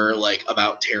 sure, like,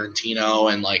 about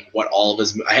Tarantino and like what all of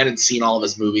his. I hadn't seen all of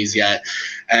his movies yet,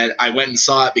 and I went and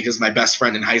saw it because my best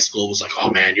friend in high school was like, "Oh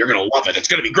man, you're gonna love it. It's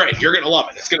gonna be great. You're gonna love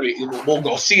it. It's gonna be. We'll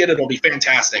go see it. It'll be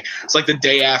fantastic." It's like the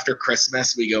day after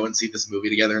Christmas, we go and see this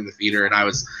movie together in the theater, and I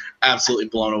was absolutely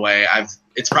blown away.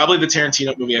 It's probably the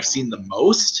Tarantino movie I've seen the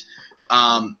most.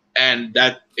 And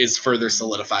that is further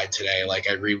solidified today. Like,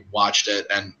 I rewatched it,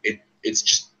 and it's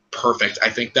just perfect. I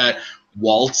think that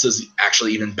Waltz is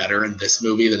actually even better in this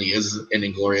movie than he is in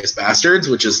Inglourious Bastards,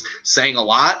 which is saying a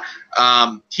lot.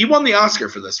 He won the Oscar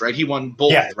for this, right? He won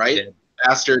both, right? Yeah.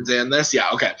 Bastards and this.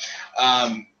 Yeah, okay.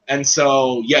 And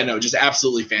so, yeah, no, just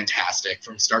absolutely fantastic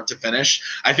from start to finish.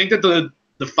 I think that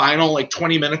the final, like,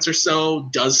 20 minutes or so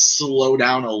does slow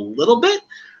down a little bit,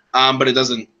 but it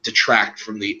doesn't detract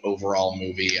from the overall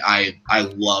movie. I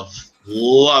love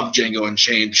Django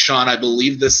Unchained. Sean, I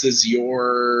believe this is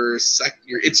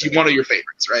it's one of your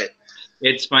favorites, right?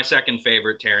 It's my second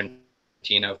favorite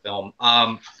Tarantino film.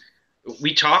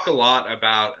 We talk a lot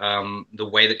about the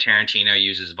way that Tarantino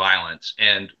uses violence,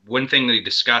 and one thing that he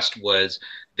discussed was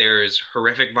there's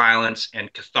horrific violence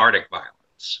and cathartic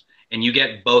violence, and you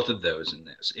get both of those in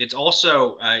this. It's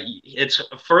also it's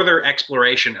a further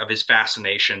exploration of his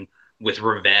fascination with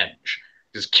revenge,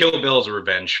 because Kill Bill is a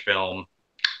revenge film,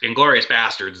 Inglourious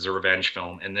Bastards is a revenge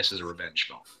film, and this is a revenge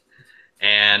film.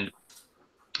 And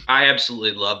I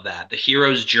absolutely love that. The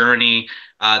hero's journey,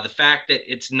 the fact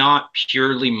that it's not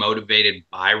purely motivated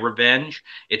by revenge,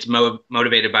 it's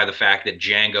motivated by the fact that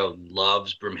Django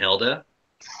loves Brunhilde.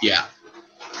 Yeah.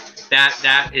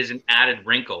 That is an added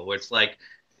wrinkle where it's like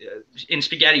in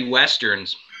spaghetti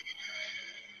westerns,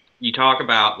 you talk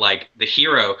about like the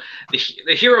hero.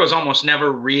 The hero is almost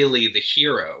never really the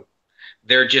hero.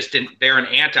 They're an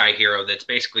anti-hero that's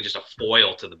basically just a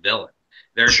foil to the villain.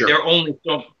 They're only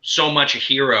so much a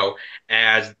hero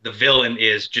as the villain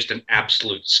is just an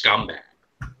absolute scumbag.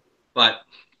 But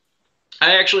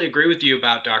I actually agree with you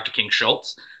about Dr. King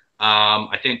Schultz.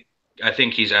 I think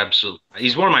he's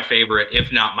one of my favorite,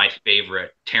 if not my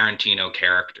favorite, Tarantino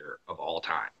character of all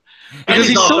time. Because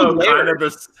he's also kind of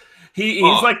this. He's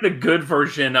like the good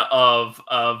version of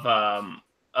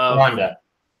Wanda.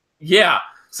 Yeah.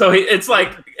 So it's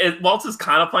like Waltz is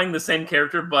kind of playing the same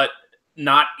character, but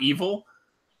not evil.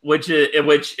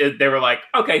 they were like,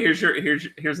 okay,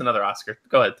 here's another Oscar.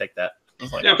 Go ahead, take that. I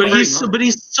was like, Yeah, But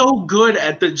he's so good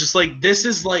at the just like this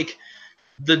is like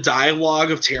the dialogue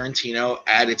of Tarantino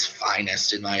at its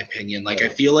finest, in my opinion. Like I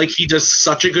feel like he does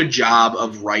such a good job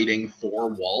of writing for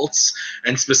Waltz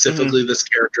and specifically this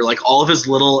character. Like all of his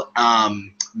little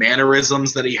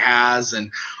mannerisms that he has,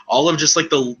 and all of just like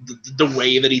the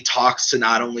way that he talks to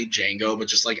not only Django but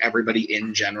just like everybody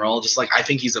in general. Just like I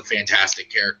think he's a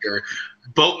fantastic character.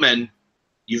 Boatman,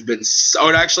 you've been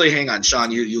so. Actually, hang on,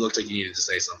 Sean. You looked like you needed to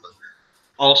say something.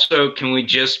 Also, can we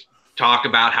just talk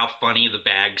about how funny the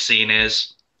bag scene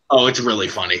is? Oh, it's really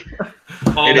funny.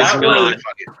 Oh, It is my really God.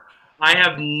 funny. I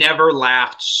have never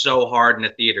laughed so hard in a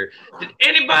theater. Did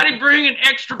anybody bring an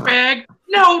extra bag?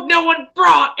 No, no one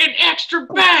brought an extra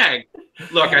bag.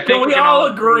 Look, I think we can all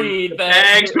agree that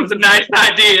bags was a nice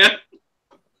idea.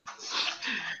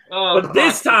 Oh, but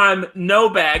this time, no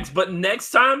bags. But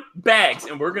next time, bags,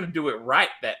 and we're gonna do it right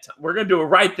that time. We're gonna do it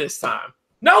right this time.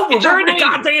 No, we're It's a wearing the raid.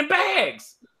 goddamn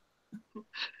bags.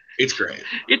 It's great.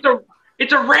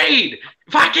 It's a raid.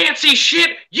 If I can't see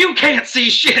shit, you can't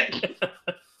see shit.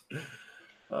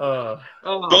 Oh.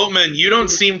 Boatman, you don't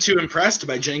seem too impressed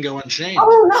by Django Unchained.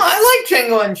 Oh no, I like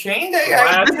Django Unchained.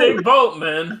 Classic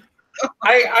Boatman.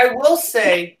 I will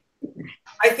say,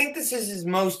 I think this is his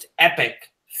most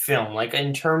epic film, like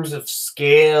in terms of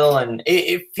scale, and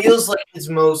it feels like his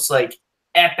most like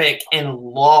epic and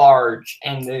large,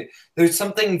 and there's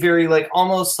something very like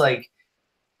almost like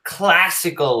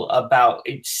classical about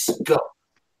its scope.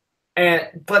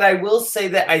 But I will say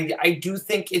that I do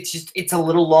think it's a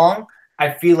little long.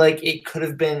 I feel like it could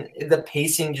have been, the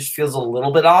pacing just feels a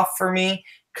little bit off for me.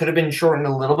 Could have been shortened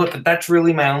a little bit, but that's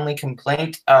really my only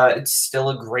complaint. It's still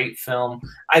a great film.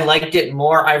 I liked it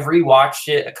more. I've rewatched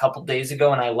it a couple days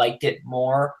ago, and I liked it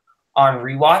more on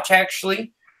rewatch,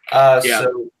 actually.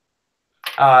 So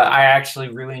I actually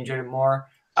really enjoyed it more.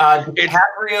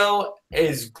 DiCaprio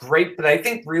is great, but I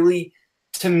think really,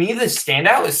 to me, the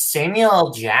standout is Samuel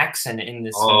L. Jackson in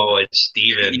this. Oh, it's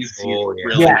Steven. He's Really,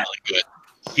 really good.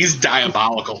 He's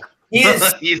diabolical. He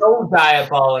is so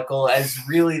diabolical as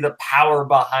really the power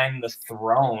behind the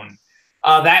throne.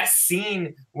 That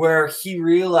scene where he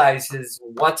realizes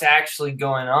what's actually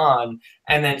going on,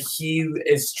 and then he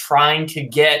is trying to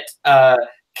get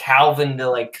Calvin to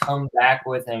like come back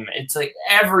with him. It's like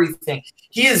everything.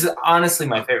 He is honestly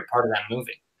my favorite part of that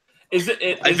movie. Is it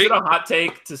a hot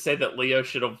take to say that Leo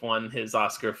should have won his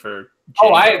Oscar for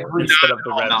Django I agree. instead of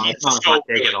the Red? No, it's not a hot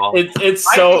take at all.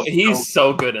 He's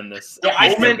so good in this. Yeah,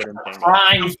 I think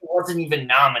crying he wasn't even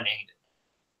nominated.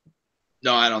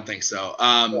 No, I don't think so.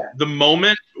 The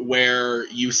moment where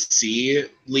you see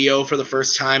Leo for the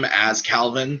first time as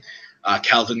Calvin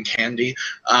Candy,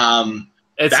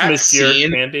 it's that Monsieur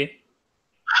scene, Candy.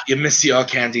 Yeah, Monsieur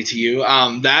Candy to you.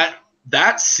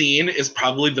 That scene is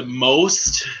probably the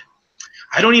most.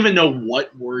 I don't even know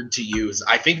what word to use.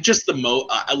 I think just the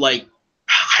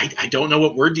I don't know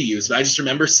what word to use, but I just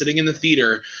remember sitting in the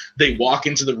theater. They walk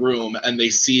into the room and they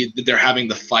see that they're having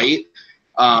the fight,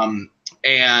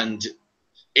 and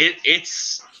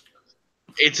it's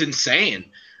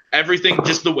insane. Everything,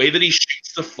 just the way that he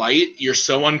shoots the fight, you're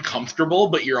so uncomfortable,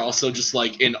 but you're also just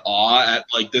like in awe at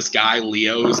like this guy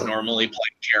Leo, who's normally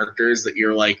playing characters that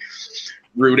you're like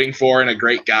rooting for and a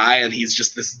great guy, and he's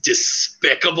just this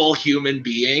despicable human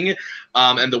being.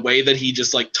 And the way that he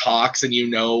just like talks, and you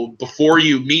know before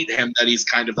you meet him that he's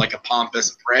kind of like a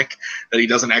pompous prick, that he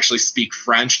doesn't actually speak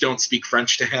French. Don't speak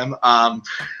French to him.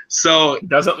 So He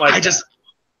doesn't like. I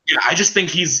just think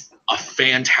he's a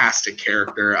fantastic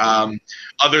character.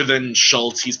 Other than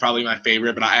Schultz, he's probably my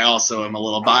favorite, but I also am a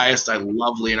little biased. I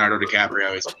love Leonardo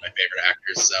DiCaprio. He's one of my favorite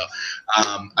actors. So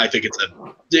I think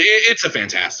it's a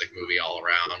fantastic movie all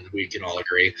around. We can all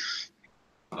agree.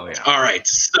 Oh yeah. All right,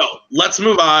 so let's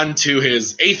move on to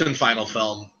his 8th and final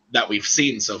film that we've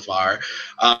seen so far.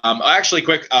 Actually,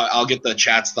 quick, I'll get the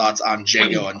chat's thoughts on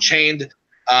Django Unchained.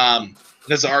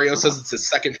 Nazario says it's his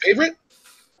second favorite.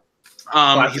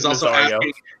 He's also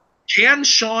asking, can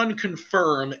Sean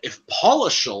confirm if Paula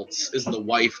Schultz is the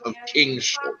wife of King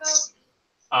Schultz?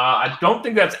 I don't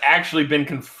think that's actually been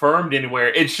confirmed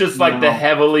anywhere. It's just like the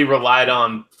heavily relied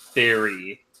on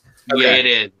theory. Okay. Yeah, it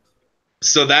is.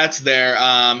 So that's there.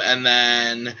 And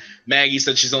then Maggie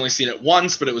said she's only seen it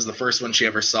once, but it was the first one she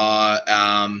ever saw.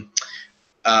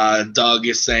 Doug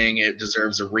is saying it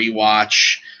deserves a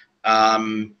rewatch.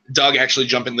 Doug actually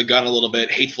jumping the gun a little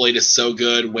bit. Hateful Eight is so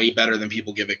good, way better than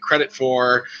people give it credit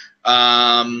for.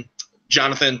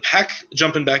 Jonathan Peck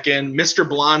jumping back in. Mr.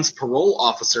 Blonde's parole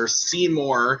officer,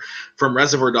 Seymour from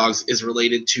Reservoir Dogs, is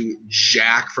related to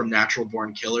Jack from Natural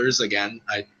Born Killers. Again,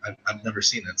 I've never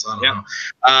seen it, so I don't know.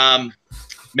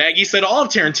 Maggie said all of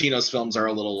Tarantino's films are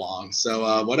a little long,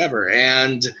 so whatever.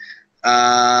 And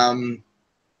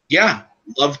yeah,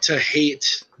 love to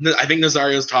hate. I think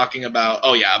Nazario's talking about,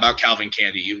 about Calvin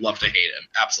Candy. You love to hate him.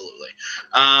 Absolutely.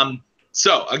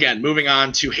 So again, moving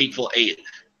on to Hateful Eight.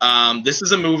 This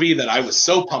is a movie that I was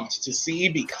so pumped to see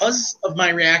because of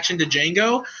my reaction to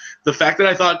Django. The fact that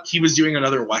I thought he was doing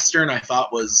another Western, I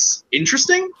thought was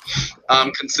interesting,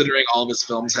 considering all of his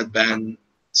films had been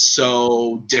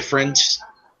so different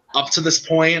up to this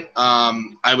point.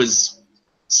 I was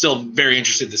still very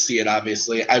interested to see it,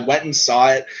 obviously. I went and saw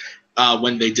it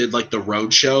when they did like the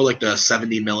road show, like the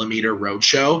 70mm road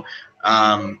show.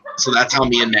 So that's how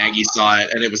me and Maggie saw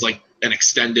it. And it was like an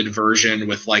extended version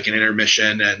with like an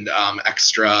intermission and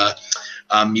extra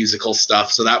musical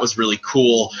stuff. So that was really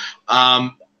cool. I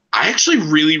actually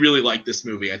really, really like this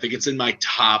movie. I think it's in my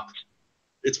top,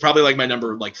 it's probably like my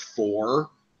number like four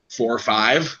or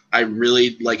five. I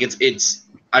really like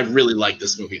I really like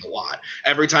this movie a lot.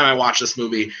 Every time I watch this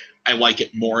movie, I like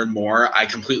it more and more. I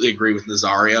completely agree with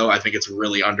Nazario. I think it's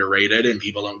really underrated and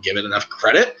people don't give it enough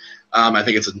credit. I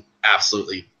think it's an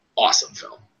absolutely awesome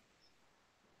film.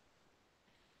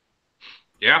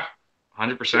 Yeah,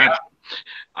 100%. Yeah.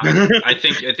 I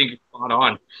think you're spot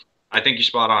on. I think you're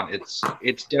spot on.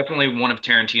 It's definitely one of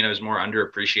Tarantino's more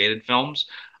underappreciated films.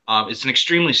 It's an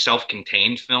extremely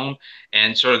self-contained film,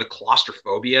 and sort of the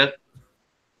claustrophobia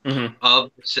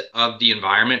of the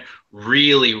environment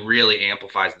really, really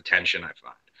amplifies the tension, I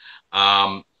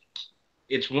find.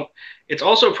 It's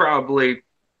also probably,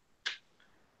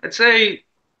 I'd say,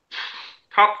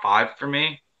 top 5 for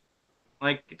me.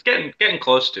 Like, it's getting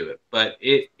close to it, but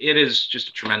it is just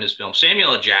a tremendous film.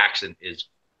 Samuel L. Jackson is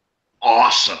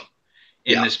awesome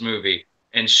in this movie,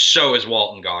 and so is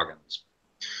Walton Goggins.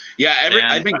 Yeah,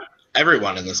 I think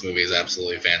everyone in this movie is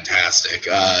absolutely fantastic.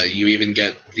 You even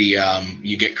get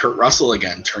you get Kurt Russell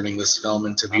again, turning this film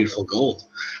into beautiful gold.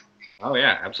 Oh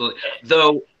yeah, absolutely.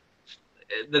 Though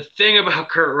the thing about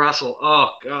Kurt Russell,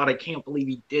 oh god, I can't believe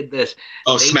he did this.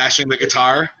 Oh, smashing the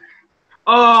guitar.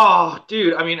 Oh,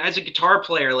 dude, I mean, as a guitar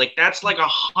player, like that's like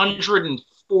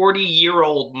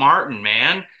 140-year-old Martin,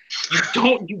 man.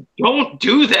 You don't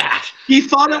do that. He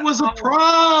thought it was a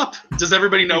prop. Does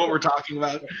everybody know what we're talking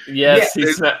about? Yes,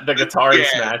 the guitar he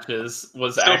smashes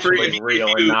was actually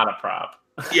real and not a prop.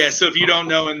 Yeah, so if you don't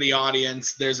know in the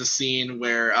audience, there's a scene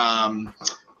where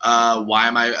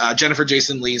Jennifer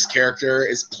Jason Leigh's character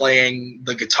is playing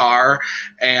the guitar,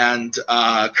 and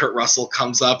Kurt Russell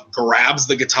comes up, grabs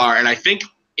the guitar, and I think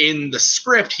in the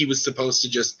script he was supposed to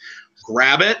just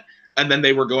grab it, and then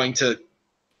they were going to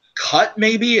cut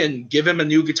maybe and give him a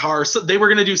new guitar. So they were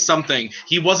going to do something.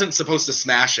 He wasn't supposed to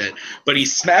smash it, but he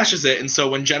smashes it. And so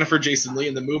when Jennifer Jason Leigh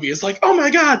in the movie is like, oh my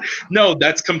God, no,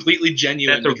 that's completely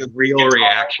genuine. That's a real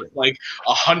reaction. Like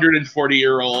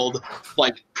 140-year-old,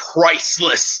 like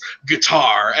priceless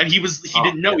guitar. And he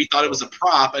didn't know, he thought it was a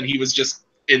prop, and he was just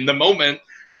in the moment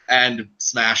and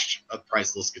smashed a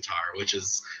priceless guitar, which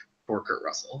is for Kurt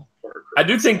Russell. I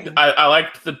do think I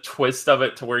liked the twist of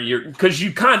it to where because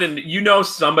you kind of,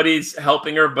 somebody's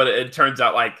helping her, but it turns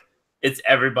out like it's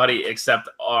everybody except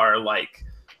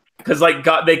because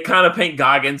they kind of paint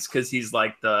Goggins because he's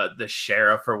like the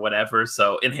sheriff or whatever,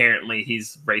 so inherently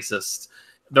he's racist.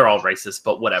 They're all racist,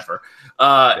 but whatever.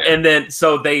 And then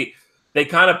so they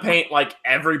kind of paint like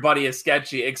everybody is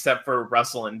sketchy except for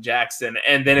Russell and Jackson.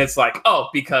 And then it's like, oh,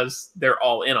 because they're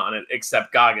all in on it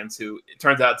except Goggins, who it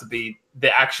turns out to be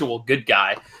the actual good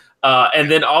guy. And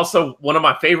then also one of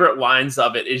my favorite lines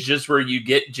of it is just where you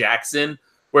get Jackson,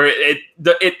 where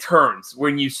it turns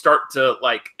when you start to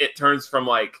like, it turns from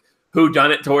like who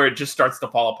done it to where it just starts to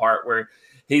fall apart, where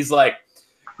he's like,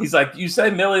 you say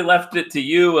Millie left it to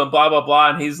you and blah, blah,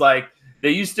 blah. And he's like,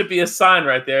 there used to be a sign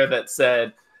right there that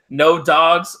said, no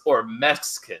dogs or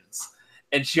Mexicans.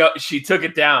 And she took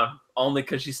it down only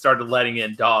because she started letting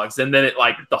in dogs. And then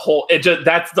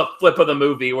that's the flip of the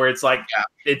movie where it's like,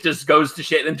 it just goes to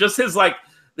shit. And just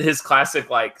his classic,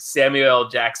 like Samuel L.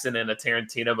 Jackson in a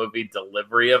Tarantino movie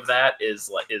delivery of that is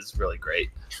really great.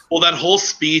 Well, that whole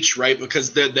speech, right?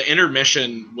 Because the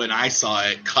intermission when I saw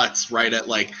it cuts right at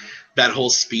like that whole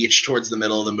speech towards the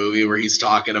middle of the movie where he's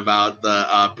talking about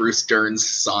the Bruce Dern's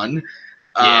son.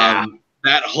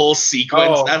 That whole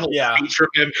sequence, speech from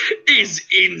him is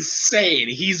insane.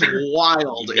 He's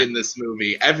wild in this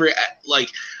movie.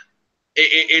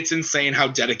 It's insane how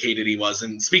dedicated he was.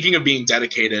 And speaking of being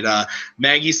dedicated,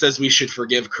 Maggie says we should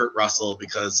forgive Kurt Russell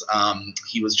because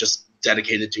he was just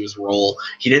dedicated to his role.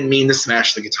 He didn't mean to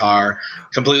smash the guitar.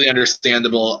 Completely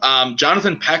understandable.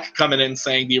 Jonathan Peck coming in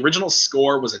saying the original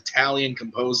score was Italian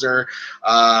composer.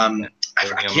 I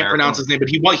can't pronounce his name, but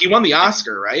he won the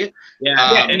Oscar, right?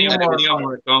 Yeah, Ennio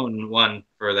Morricone won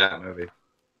for that movie.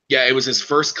 Yeah, it was his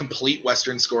first complete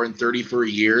Western score in 34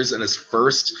 years, and his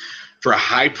first for a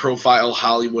high-profile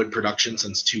Hollywood production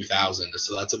since 2000.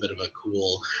 So that's a bit of a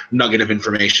cool nugget of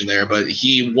information there. But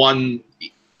he won.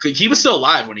 He was still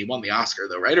alive when he won the Oscar,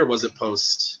 though, right? Or was it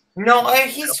post? No,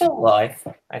 he's still alive,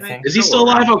 I think. Is he still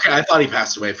alive? Okay, I thought he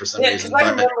passed away for some reason. Yeah, because I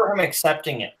remember him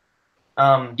accepting it.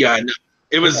 Yeah, no,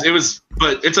 it was,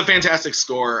 but it's a fantastic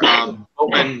score. And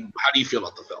how do you feel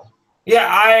about the film? Yeah,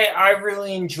 I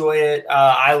really enjoy it.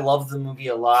 I love the movie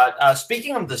a lot.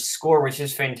 Speaking of the score, which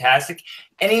is fantastic,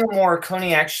 Ennio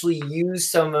Morricone actually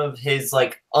used some of his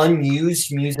like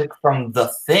unused music from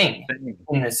The Thing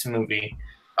in this movie.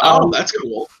 Oh, that's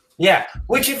cool. Yeah,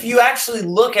 which if you actually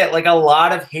look at like a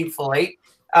lot of Hateful Eight,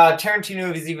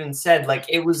 Tarantino has even said like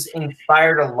it was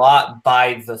inspired a lot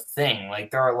by The Thing. Like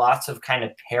there are lots of kind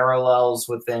of parallels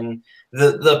within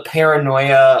the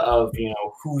paranoia of, you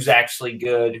know, who's actually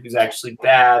good, who's actually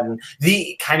bad, and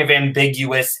the kind of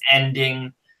ambiguous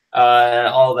ending,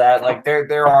 all that. Like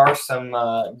there are some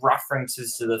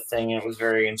references to The Thing, and it was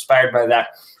very inspired by that.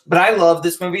 But I love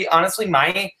this movie. Honestly,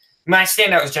 my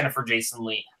standout is Jennifer Jason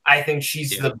Leigh. I think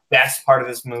she's the best part of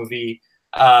this movie.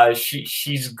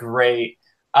 She's great.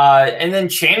 And then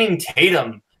Channing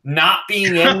Tatum not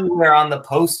being anywhere on the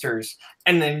posters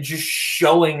and then just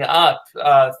showing up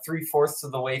 3/4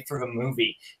 of the way through the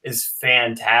movie is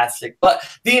fantastic. But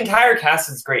the entire cast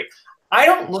is great. I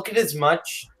don't look at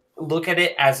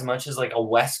it as much as like a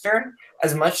Western,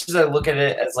 as much as I look at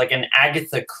it as like an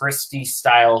Agatha Christie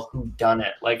style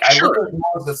whodunit. Like I look at it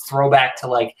more as a throwback to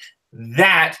like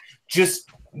that, just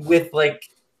with like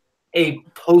a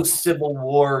post-Civil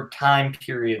War time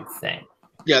period thing.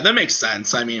 Yeah, that makes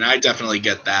sense. I mean, I definitely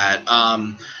get that.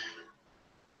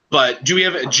 But do we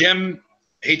have Jim,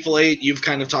 Hateful Eight? You've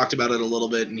kind of talked about it a little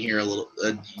bit in here. A little.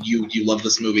 You love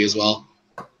this movie as well.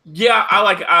 Yeah,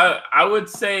 I would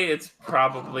say it's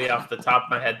probably off the top of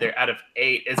my head there. Out of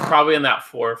 8, it's probably in that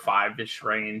 4 or 5-ish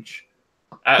range.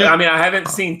 I mean, I haven't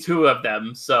seen 2 of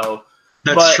them, so.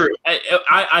 That's true.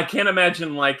 I can't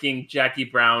imagine liking Jackie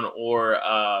Brown or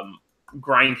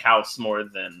Grindhouse more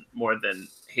than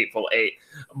Hateful Eight.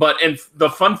 But and the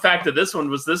fun fact of this one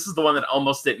was this is the one that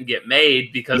almost didn't get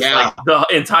made because like the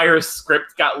entire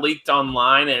script got leaked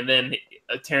online, and then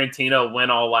Tarantino went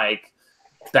all like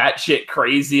batshit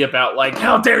crazy about like,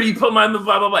 how dare you put my blah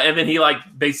blah blah, and then he like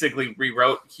basically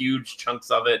rewrote huge chunks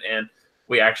of it, and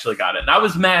we actually got it. And I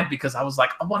was mad because I was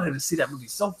like, I wanted to see that movie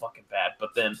so fucking bad,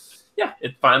 but then yeah,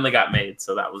 it finally got made,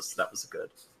 so that was good.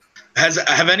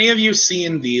 Have any of you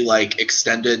seen the like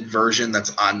extended version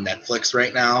that's on Netflix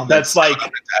right now? That's like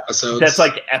episodes. That's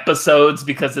like episodes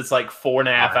because it's like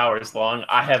 4.5 hours long.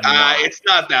 I have not. It's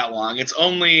not that long. It's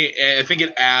only, I think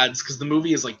it adds, because the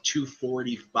movie is like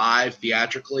 2:45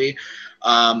 theatrically.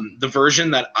 The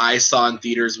version that I saw in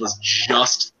theaters was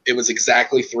it was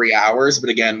exactly 3 hours. But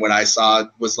again, what I saw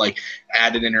was like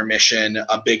added intermission,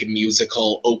 a big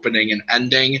musical opening and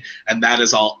ending. And that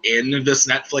is all in this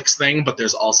Netflix thing. But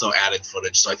there's also added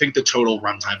footage. So I think the total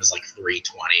runtime is like 3:20,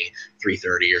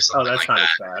 3:30 or something. Oh, that's like not that.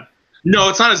 as bad. No,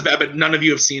 it's not as bad. But none of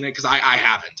you have seen it because I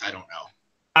haven't. I don't know.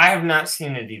 I have not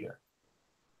seen it either.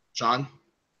 Sean?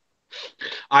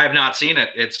 I have not seen it.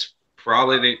 It's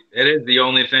probably it is the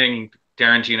only thing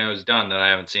Tarantino has done that I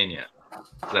haven't seen yet.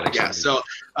 Yeah, so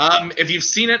if you've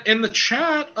seen it in the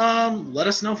chat, let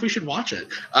us know if we should watch it.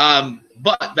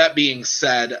 But that being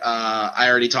said, I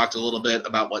already talked a little bit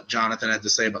about what Jonathan had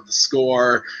to say about the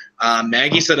score.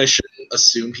 Maggie said I shouldn't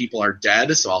assume people are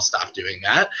dead, so I'll stop doing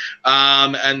that.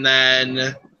 And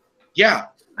then, yeah,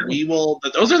 we will.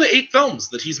 Those are the 8 films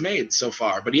that he's made so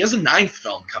far. But he has a 9th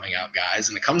film coming out, guys,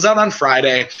 and it comes out on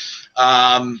Friday.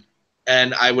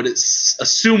 And I would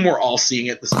assume we're all seeing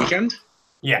it this weekend.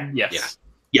 Yeah. Yes.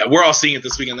 Yeah, we're all seeing it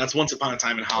this weekend. That's Once Upon a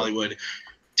Time in Hollywood.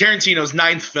 Tarantino's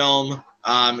 9th film.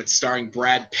 It's starring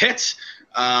Brad Pitt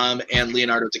and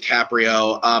Leonardo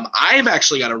DiCaprio. I've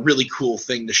actually got a really cool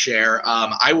thing to share.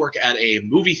 I work at a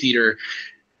movie theater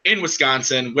in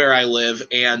Wisconsin where I live,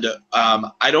 and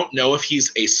I don't know if he's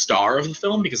a star of the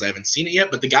film because I haven't seen it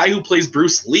yet, but the guy who plays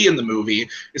Bruce Lee in the movie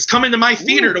is coming to my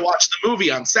theater to watch the movie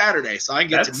on Saturday, so I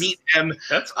get to meet him.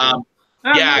 That's cool.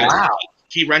 Yeah, wow.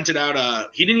 He rented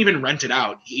out he didn't even rent it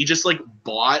out. He just like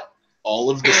bought all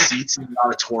of the seats in the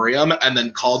auditorium and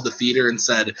then called the theater and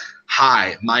said,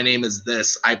 "Hi, my name is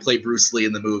this. I play Bruce Lee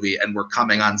in the movie and we're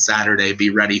coming on Saturday. Be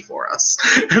ready for us."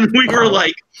 And we were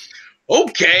like,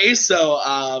 okay. So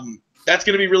that's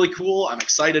going to be really cool. I'm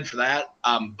excited for that.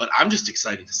 But I'm just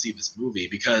excited to see this movie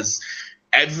because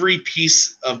every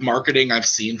piece of marketing I've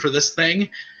seen for this thing,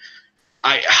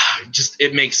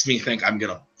 it makes me think I'm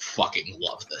going to fucking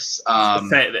love this.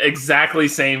 Exactly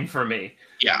same for me.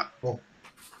 Yeah.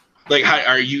 Like, how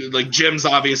are you? Like, Jim's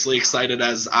obviously excited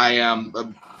as I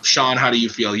am. Sean, how do you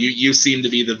feel? You seem to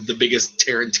be the biggest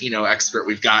Tarantino expert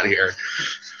we've got here.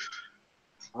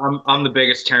 I'm the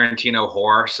biggest Tarantino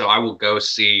whore, so I will go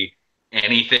see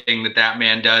anything that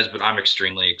man does. But I'm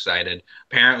extremely excited.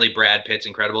 Apparently, Brad Pitt's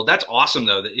incredible. That's awesome,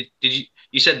 though.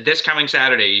 You said this coming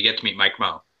Saturday you get to meet Mike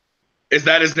Moe? Is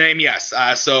that his name? Yes.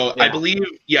 So yeah. I believe,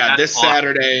 this awesome.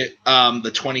 Saturday,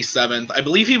 the 27th. I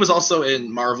believe he was also in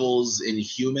Marvel's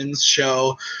Inhumans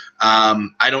show.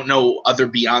 I don't know other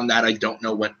beyond that. I don't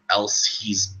know what else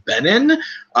he's been in.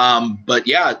 But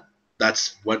yeah,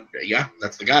 that's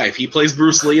the guy. If he plays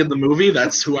Bruce Lee in the movie,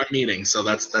 that's who I'm meeting. So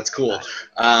that's cool.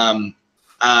 I'm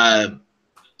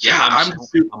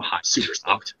super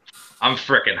stoked. I'm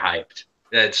freaking hyped.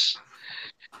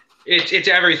 It's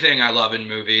everything I love in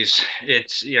movies.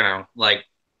 It's, like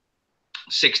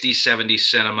 60s, 70s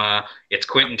cinema. It's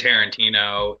Quentin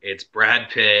Tarantino. It's Brad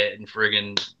Pitt and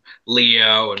friggin'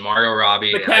 Leo and Margot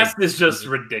Robbie. The cast is just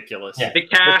ridiculous. Yeah. The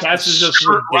cast is just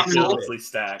ridiculously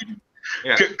stacked.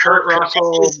 Yeah. Kurt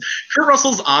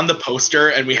Russell's on the poster,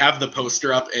 and we have the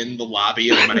poster up in the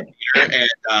lobby of my theater.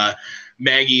 And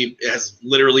Maggie has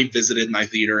literally visited my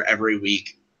theater every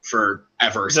week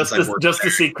forever since I've worked just there.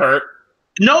 To see Kurt.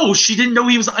 No, she didn't know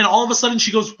he was, and all of a sudden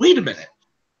she goes, "Wait a minute,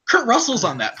 Kurt Russell's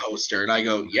on that poster." And I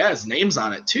go, "Yeah, his name's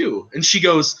on it too." And she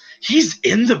goes, "He's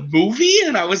in the movie?"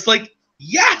 And I was like,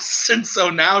 "Yes!" And so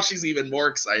now she's even more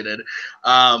excited.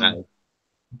 Nice.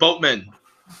 Boatman,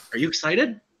 are you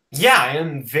excited? Yeah, I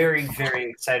am very, very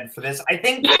excited for this. I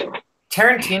think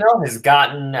Tarantino has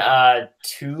gotten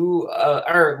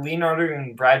Leonardo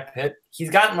and Brad Pitt, he's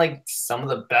gotten like some of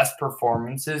the best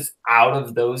performances out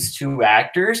of those two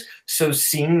actors. So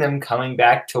seeing them coming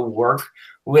back to work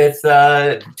with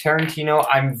Tarantino,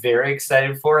 I'm very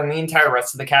excited for, and the entire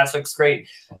rest of the cast looks great.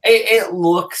 It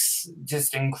looks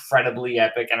just incredibly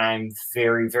epic, and I'm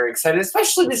very, very excited,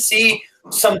 especially to see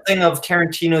something of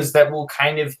Tarantino's that will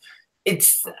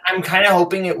I'm kind of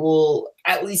hoping it will,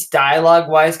 at least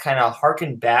dialogue-wise, kind of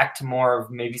harken back to more of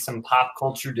maybe some pop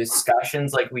culture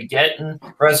discussions like we get in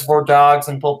Reservoir Dogs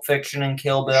and Pulp Fiction and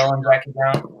Kill Bill and Jackie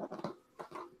Brown.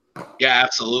 Yeah,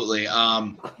 absolutely.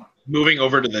 Moving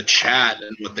over to the chat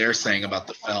and what they're saying about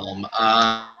the film.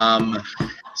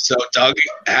 So Doug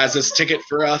has his ticket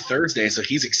for Thursday, so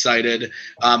he's excited.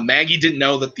 Maggie didn't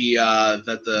know that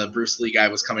the Bruce Lee guy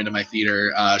was coming to my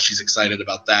theater. She's excited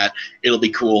about that. It'll be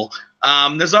cool.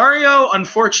 Nazario,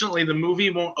 unfortunately, the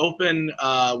movie won't open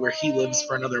where he lives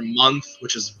for another month,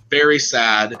 which is very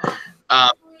sad.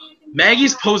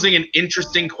 Maggie's posing an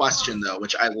interesting question, though,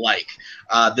 which I like.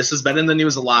 This has been in the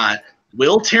news a lot.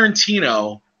 Will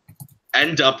Tarantino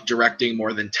end up directing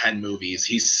more than 10 movies?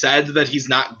 He said that he's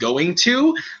not going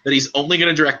to, that he's only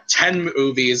going to direct 10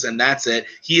 movies, and that's it.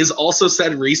 He has also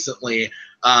said recently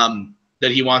that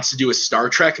he wants to do a Star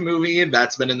Trek movie.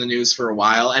 That's been in the news for a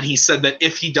while. And he said that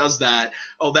if he does that,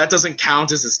 that doesn't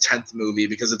count as his 10th movie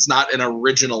because it's not an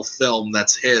original film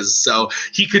that's his. So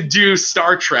he could do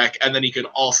Star Trek, and then he could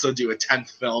also do a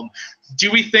 10th film. Do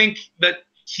we think that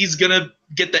he's going to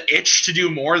get the itch to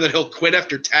do more, that he'll quit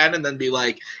after 10 and then be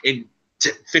like, in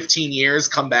 15 years,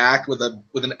 come back with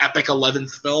an epic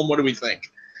 11th film? What do we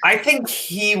think? I think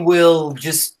he will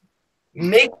just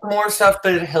make more stuff,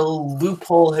 but he'll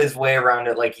loophole his way around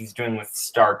it like he's doing with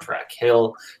Star Trek.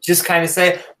 He'll just kind of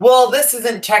say, well, this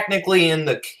isn't technically in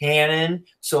the canon,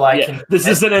 so this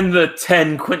isn't in the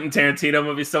 10 Quentin Tarantino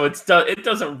movies, so it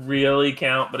doesn't really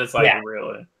count, but it's like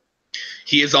really.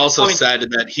 He has also said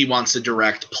that he wants to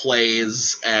direct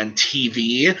plays and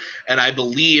TV, and I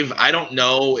believe, I don't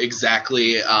know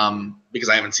exactly because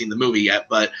I haven't seen the movie yet,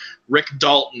 but Rick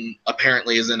Dalton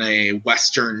apparently is in a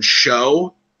Western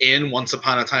show in Once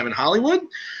Upon a Time in Hollywood,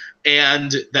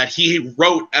 and that he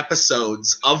wrote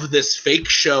episodes of this fake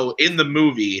show in the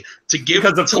movie to give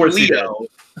to Leo.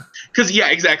 Because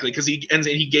exactly. Because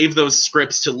he gave those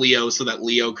scripts to Leo so that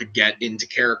Leo could get into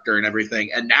character and everything.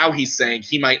 And now he's saying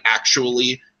he might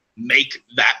actually make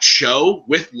that show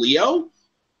with Leo.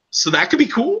 So that could be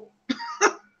cool.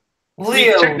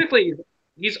 Leo, technically,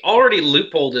 he's already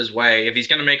loopholed his way if he's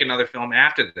going to make another film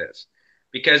after this.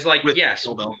 Because, yes,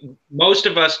 most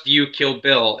of us view Kill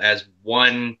Bill as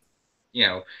one,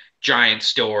 giant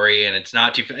story, and it's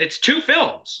not it's two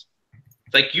films.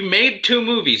 Like, you made two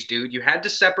movies, dude. You had to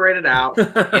separate it out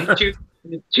into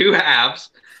two halves,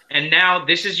 and now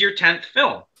this is your 10th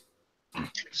film.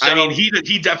 So, I mean,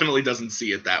 he definitely doesn't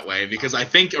see it that way because I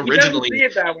think he doesn't originally see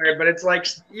it that way, but it's like,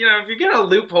 you know, if you're gonna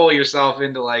loophole yourself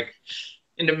into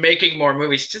making more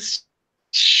movies, just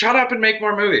shut up and make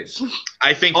more movies.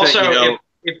 I think Also, that, you know,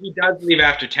 if he does leave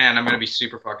after 10, I'm gonna be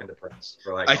super fucking depressed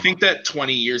for like. I think that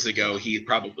 20 years ago he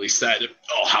probably said,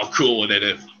 "Oh, how cool would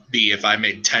it be if I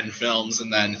made 10 films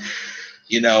and then,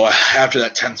 you know, after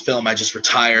that 10th film I just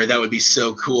retire? That would be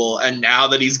so cool." And now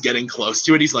that he's getting close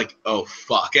to it, he's like, "Oh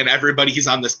fuck!" And he's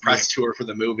on this press tour for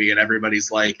the movie, and everybody's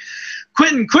like,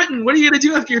 "Quentin, what are you gonna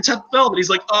do after your 10th film?" And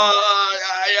he's like,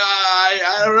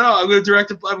 I don't know. I'm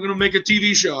gonna make a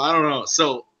TV show. I don't know."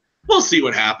 So we'll see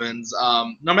what happens.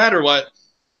 No matter what.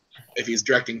 If he's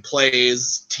directing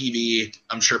plays, TV,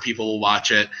 I'm sure people will watch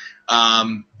it.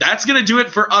 That's going to do it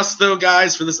for us, though,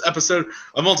 guys, for this episode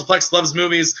of Multiplex Loves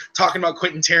Movies, talking about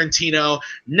Quentin Tarantino.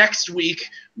 Next week,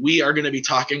 we are going to be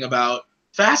talking about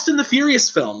Fast and the Furious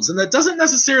films. And that doesn't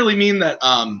necessarily mean that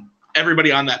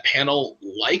everybody on that panel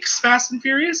likes Fast and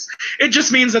Furious. It just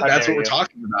means that that's what we're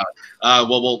talking about.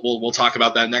 We'll talk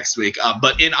about that next week.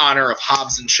 But in honor of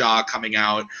Hobbs and Shaw coming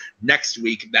out next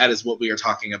week, that is what we are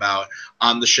talking about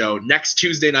on the show next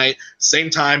Tuesday night, same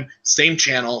time, same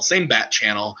channel, same bat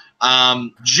channel.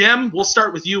 Jim, we'll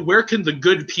start with you. Where can the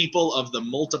good people of the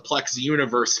Multiplex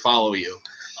universe follow you?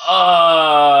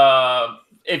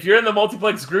 If you're in the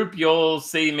Multiplex group, you'll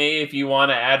see me. If you want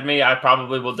to add me, I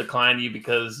probably will decline you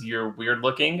because you're weird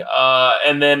looking.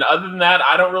 And then other than that,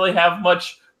 I don't really have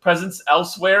much presence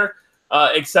elsewhere,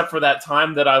 except for that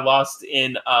time that I lost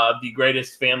in the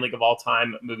greatest fan league of all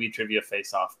time movie trivia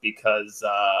face-off, because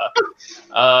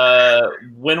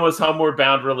when was Homeward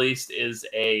Bound released is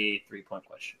a 3-point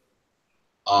question.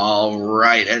 All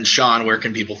right. And Sean, where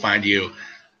can people find you?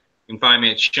 You can find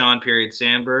me at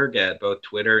Sean.Sandberg at both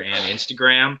Twitter and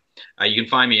Instagram. You can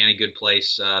find me any good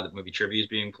place that movie trivia is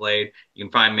being played. You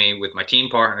can find me with my team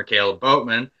partner, Caleb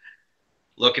Boatman,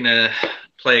 looking to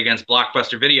play against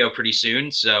Blockbuster Video pretty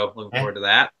soon. So looking forward to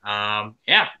that.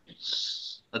 Yeah,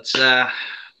 let's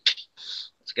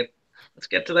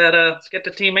get to that. Let's get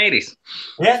to Team 80s.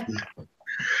 Yeah.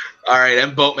 All right.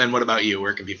 And Boatman, what about you?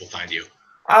 Where can people find you?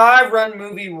 I run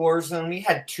Movie Warzone. We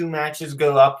had 2 matches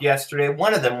go up yesterday.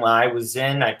 One of them I was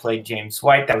in. I played James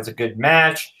White. That was a good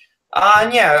match.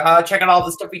 And yeah, check out all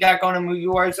the stuff we got going on Movie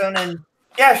Warzone. And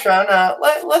yeah, Sean,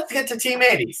 let's get to Team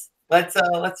 80s. Let's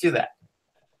do that.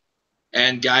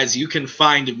 And guys, you can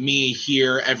find me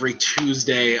here every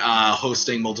Tuesday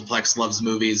hosting Multiplex Loves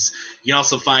Movies. You can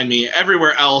also find me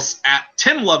everywhere else at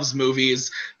Tim Loves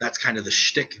Movies. That's kind of the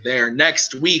shtick there.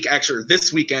 Next week, actually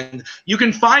this weekend, you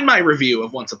can find my review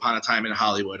of Once Upon a Time in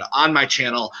Hollywood on my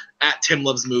channel at Tim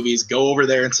Loves Movies. Go over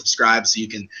there and subscribe so you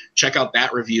can check out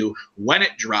that review when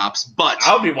it drops. But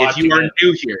I'll be watching if you are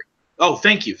new here, oh,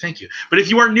 thank you. But if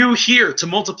you are new here to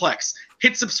Multiplex,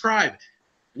 hit subscribe.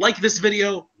 Like this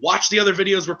video, watch the other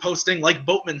videos we're posting. Like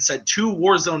Boatman said, 2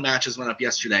 Warzone matches went up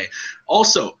yesterday.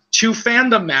 Also, 2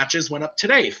 Fandom matches went up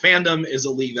today. Fandom is a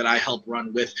league that I help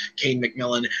run with Kane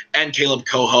McMillan and Caleb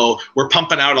Coho. We're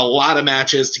pumping out a lot of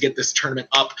matches to get this tournament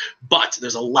up, but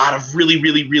there's a lot of really,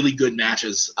 really, really good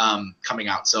matches coming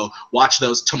out. So watch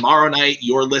those tomorrow night.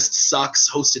 Your List Sucks,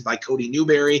 hosted by Cody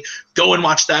Newberry. Go and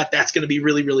watch that. That's going to be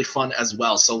really, really fun as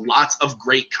well. So lots of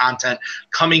great content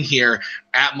coming here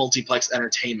at Multiplex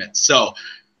Entertainment. So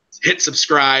hit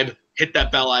subscribe, hit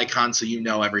that bell icon so you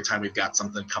know every time we've got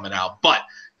something coming out. But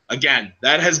again,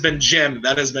 that has been Jim,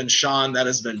 that has been Sean, that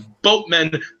has been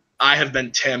Boatman, I have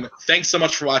been Tim. Thanks so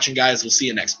much for watching, guys. We'll see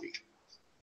you next week.